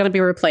almost going to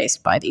be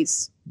replaced by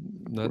these.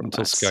 Not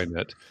robots. Until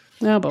Skynet.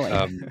 Oh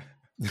boy.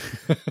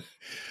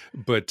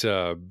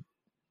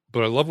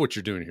 But I love what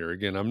you're doing here.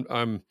 Again,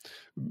 I'm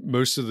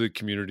most of the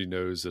community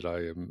knows that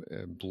I am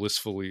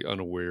blissfully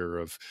unaware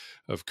of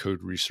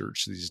code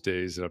research these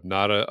days, and I'm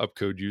not an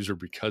Upcode user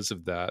because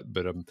of that.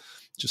 But I'm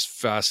just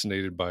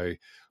fascinated by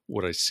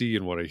what I see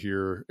and what I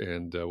hear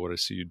and what I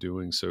see you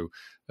doing. So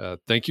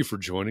thank you for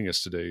joining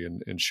us today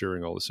and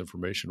sharing all this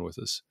information with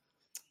us.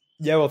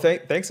 Yeah, well,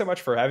 thanks so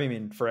much for having me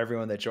and for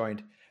everyone that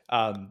joined.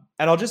 And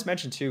I'll just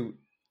mention too,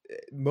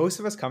 most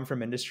of us come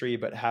from industry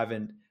but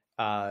haven't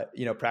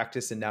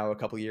practiced in now a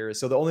couple of years.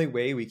 So the only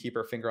way we keep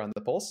our finger on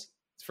the pulse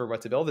for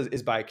what to build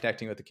is by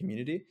connecting with the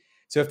community.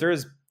 So if there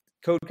is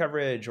code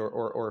coverage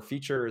or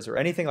features or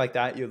anything like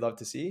that you'd love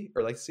to see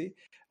or like to see,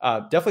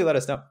 definitely let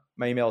us know.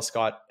 My email is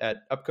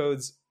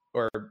scott@upcodes,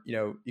 or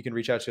you can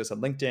reach out to us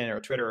on LinkedIn or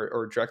Twitter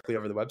or directly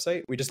over the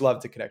website. We just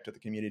love to connect with the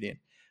community,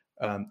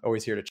 and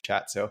always here to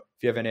chat. So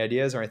if you have any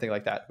ideas or anything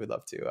like that, we'd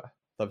love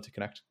to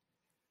connect.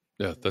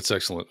 Yeah, that's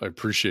excellent. I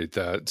appreciate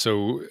that.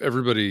 So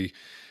everybody,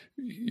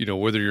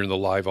 whether you're in the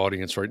live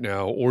audience right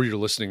now or you're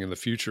listening in the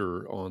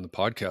future on the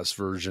podcast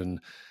version,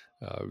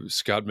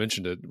 Scott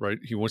mentioned it, right?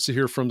 He wants to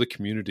hear from the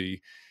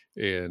community.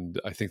 And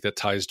I think that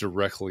ties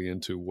directly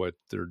into what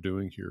they're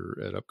doing here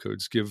at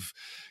Upcodes.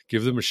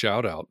 Give them a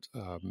shout out,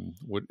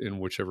 in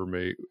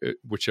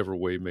whichever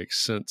way makes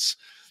sense,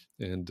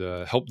 and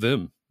help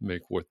them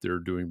make what they're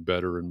doing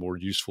better and more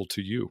useful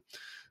to you.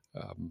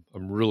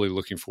 I'm really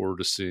looking forward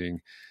to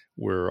seeing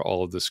where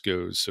all of this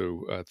goes.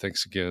 So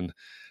thanks again,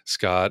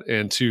 Scott,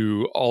 and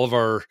to all of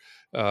our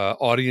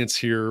audience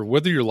here,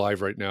 whether you're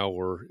live right now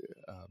or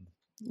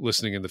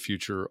listening in the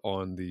future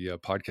on the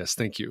podcast.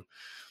 Thank you.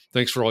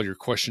 Thanks for all your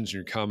questions and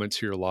your comments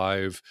here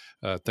live.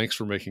 Thanks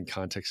for making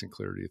context and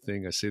clarity a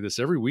thing. I say this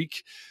every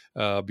week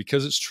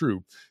because it's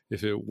true.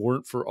 If it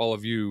weren't for all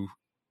of you,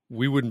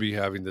 we wouldn't be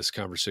having this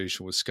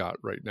conversation with Scott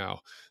right now.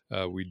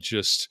 We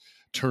just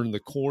turned the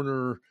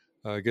corner.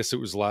 I guess it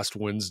was last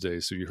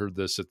Wednesday. So you heard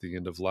this at the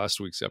end of last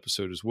week's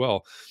episode as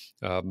well.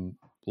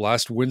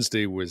 Last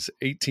Wednesday was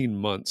 18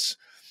 months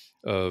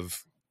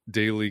of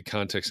daily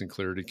context and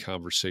clarity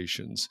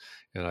conversations.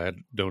 And I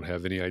don't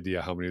have any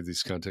idea how many of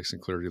these context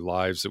and clarity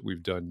lives that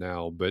we've done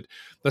now, but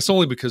that's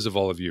only because of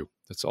all of you.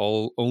 That's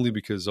only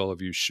because all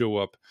of you show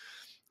up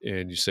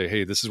and you say,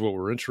 hey, this is what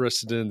we're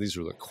interested in. These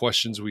are the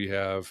questions we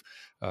have.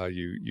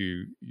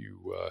 You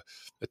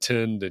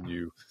attend and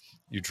you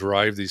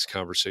drive these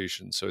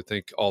conversations. So I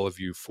thank all of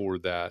you for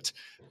that,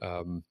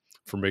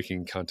 for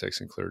making context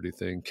and clarity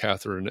thing.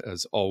 Catherine,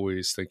 as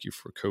always, thank you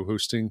for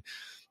co-hosting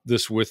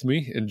this with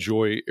me.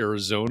 Enjoy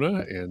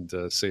Arizona, and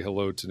say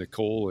hello to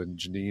Nicole and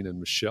Janine and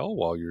Michelle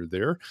while you're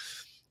there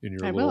in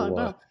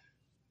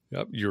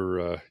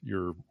your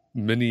your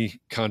mini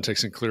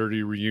context and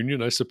clarity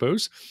reunion, I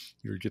suppose,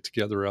 your get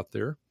together out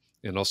there,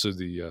 and also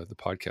the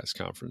podcast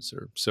conference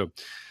there. So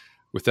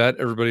with that,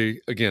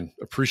 everybody, again,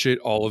 appreciate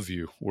all of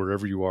you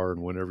wherever you are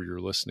and whenever you're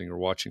listening or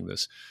watching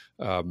this.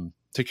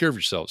 Take care of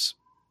yourselves.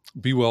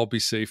 Be well, be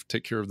safe,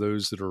 take care of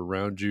those that are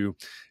around you,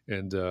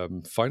 and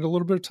find a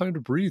little bit of time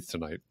to breathe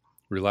tonight.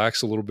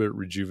 Relax a little bit,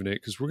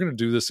 rejuvenate, because we're going to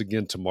do this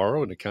again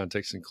tomorrow in a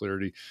context and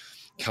clarity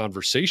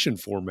conversation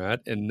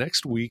format. And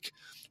next week,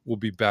 we'll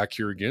be back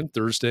here again,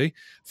 Thursday,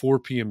 4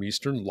 p.m.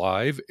 Eastern,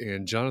 live,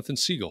 and Jonathan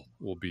Siegel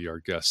will be our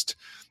guest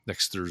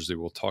next Thursday.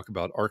 We'll talk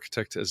about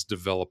architect as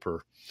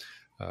developer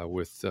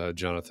with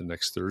Jonathan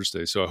next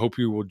Thursday. So I hope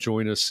you will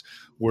join us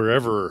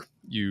wherever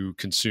you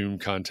consume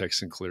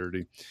context and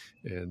clarity.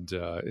 And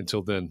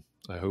until then,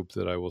 I hope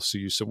that I will see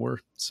you somewhere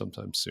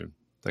sometime soon.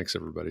 Thanks,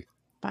 everybody.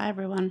 Bye,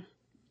 everyone.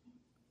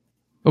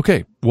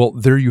 Okay, well,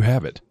 there you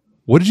have it.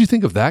 What did you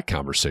think of that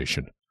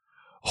conversation?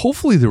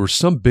 Hopefully there was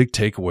some big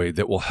takeaway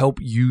that will help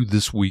you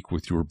this week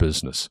with your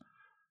business.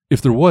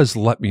 If there was,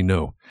 let me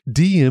know.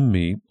 DM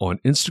me on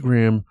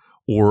Instagram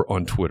or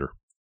on Twitter.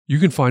 You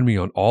can find me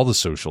on all the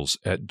socials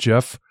at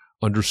Jeff_Eccles.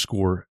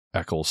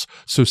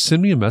 So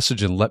send me a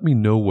message and let me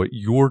know what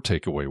your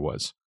takeaway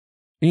was.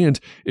 And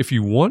if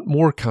you want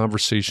more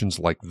conversations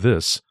like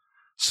this,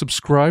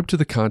 subscribe to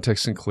the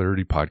Context and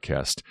Clarity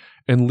podcast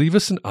and leave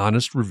us an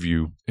honest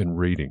review and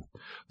rating.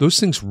 Those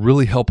things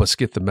really help us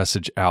get the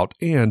message out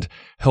and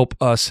help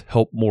us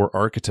help more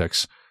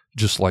architects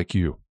just like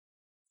you.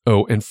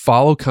 Oh, and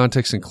follow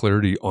Context and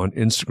Clarity on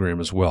Instagram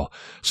as well,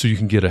 so you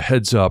can get a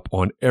heads up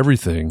on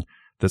everything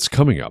that's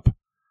coming up.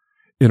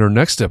 In our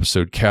next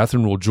episode,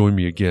 Catherine will join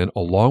me again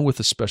along with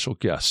a special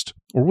guest,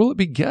 or will it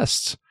be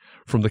guests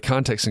from the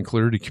Context and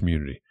Clarity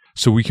community,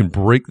 so we can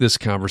break this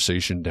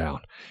conversation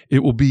down. It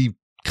will be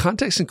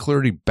Context and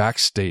Clarity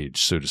backstage,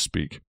 so to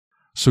speak.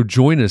 So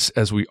join us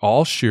as we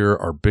all share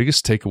our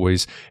biggest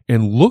takeaways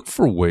and look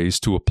for ways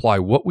to apply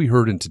what we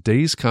heard in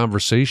today's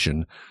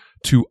conversation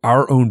to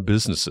our own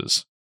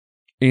businesses.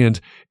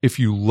 And if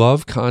you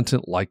love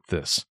content like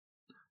this,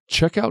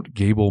 check out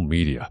Gable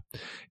Media.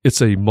 It's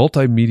a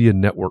multimedia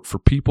network for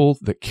people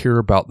that care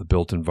about the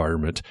built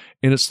environment,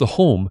 and it's the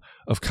home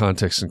of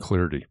Context and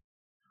Clarity.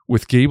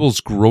 With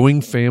Gable's growing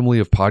family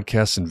of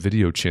podcasts and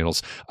video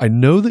channels, I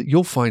know that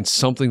you'll find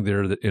something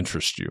there that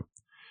interests you.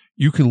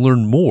 You can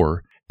learn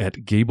more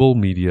at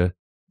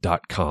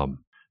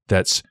gablemedia.com.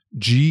 That's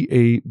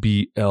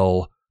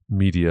GABL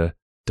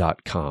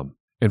media.com.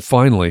 And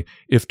finally,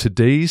 if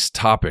today's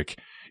topic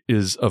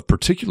is of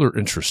particular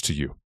interest to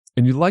you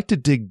and you'd like to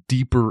dig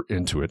deeper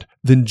into it,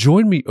 then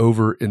join me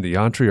over in the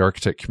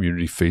EntreArchitect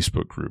Community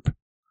Facebook group.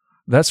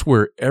 That's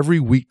where every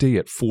weekday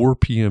at 4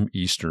 p.m.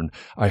 Eastern,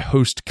 I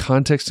host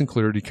Context and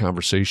Clarity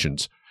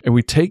conversations, and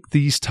we take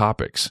these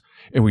topics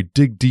and we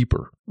dig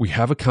deeper. We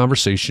have a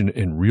conversation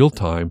in real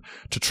time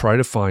to try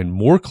to find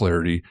more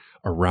clarity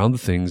around the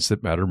things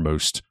that matter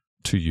most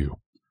to you.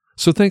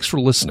 So thanks for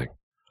listening.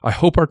 I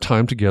hope our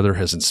time together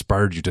has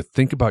inspired you to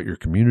think about your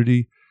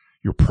community,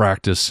 your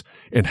practice,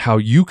 and how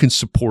you can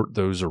support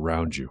those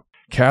around you.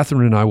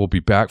 Catherine and I will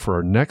be back for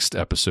our next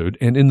episode,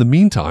 and in the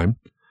meantime,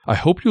 I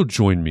hope you'll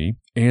join me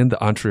and the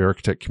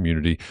EntreArchitect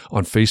community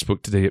on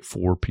Facebook today at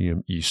 4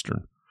 p.m.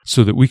 Eastern,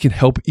 so that we can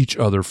help each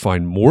other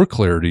find more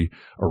clarity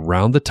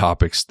around the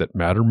topics that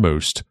matter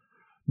most,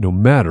 no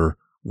matter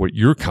what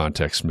your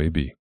context may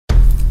be.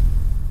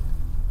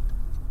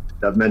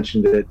 I've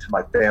mentioned it to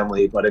my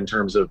family, but in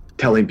terms of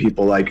telling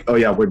people like, oh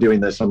yeah, we're doing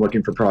this, I'm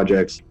looking for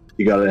projects,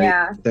 you got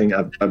anything?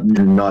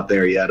 I'm not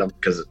there yet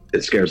because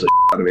it scares the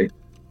shit out of me.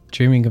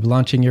 Dreaming of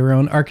launching your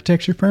own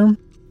architecture firm?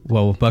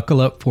 Well,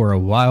 buckle up for a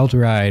wild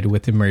ride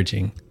with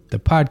Emerging, the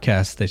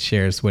podcast that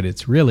shares what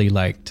it's really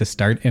like to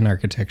start an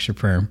architecture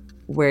firm.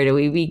 Where do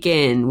we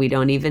begin? We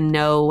don't even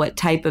know what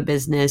type of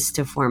business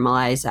to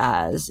formalize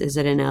as. Is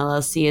it an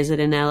LLC? Is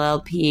it an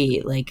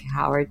LLP? Like,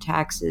 how are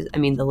taxes? I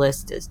mean, the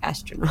list is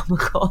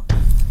astronomical.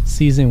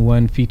 Season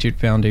 1 featured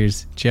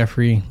founders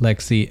Jeffrey,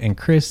 Lexi, and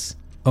Chris,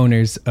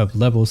 owners of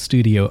Level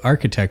Studio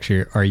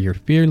Architecture, are your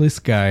fearless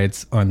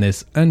guides on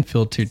this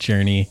unfiltered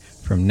journey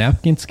from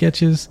napkin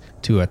sketches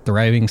to a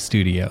thriving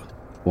studio.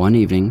 One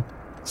evening,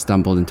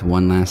 stumbled into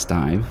one last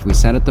dive, we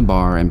sat at the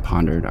bar and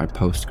pondered our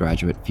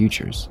postgraduate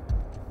futures.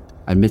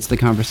 Amidst the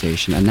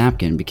conversation, a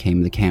napkin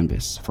became the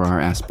canvas for our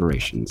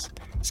aspirations,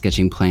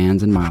 sketching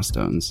plans and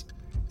milestones,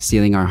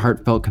 sealing our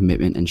heartfelt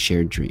commitment and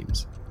shared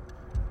dreams.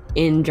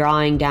 In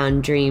drawing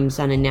down dreams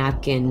on a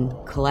napkin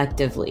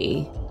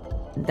collectively,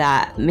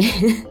 that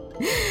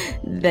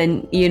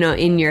then, you know,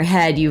 in your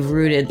head, you've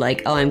rooted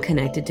like, oh, I'm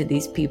connected to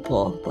these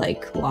people,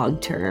 like long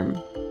term.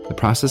 The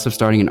process of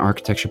starting an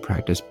architecture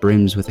practice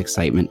brims with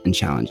excitement and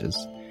challenges,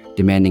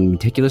 demanding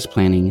meticulous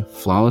planning,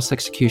 flawless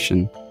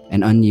execution,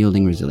 and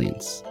unyielding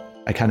resilience.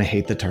 I kind of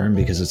hate the term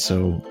because it's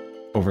so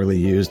overly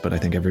used, but I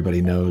think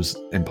everybody knows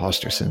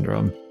imposter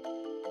syndrome.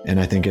 And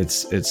I think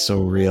it's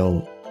so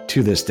real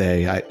to this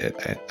day. I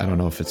don't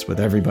know if it's with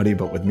everybody,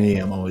 but with me,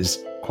 I'm always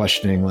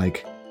questioning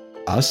like,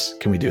 us?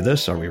 Can we do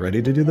this? Are we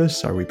ready to do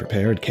this? Are we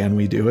prepared? Can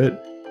we do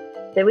it?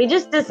 Did we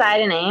just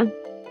decide a name?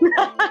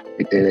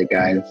 We did it,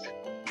 guys.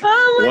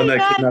 Oh my The one that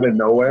God. came out of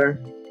nowhere?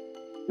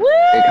 Woo!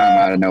 It came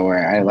out of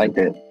nowhere. I liked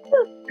it.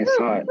 I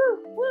saw it.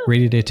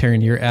 Ready to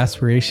turn your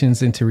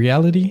aspirations into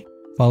reality?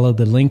 Follow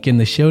the link in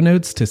the show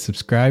notes to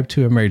subscribe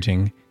to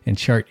Emerging and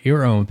chart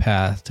your own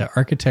path to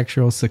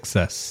architectural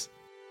success.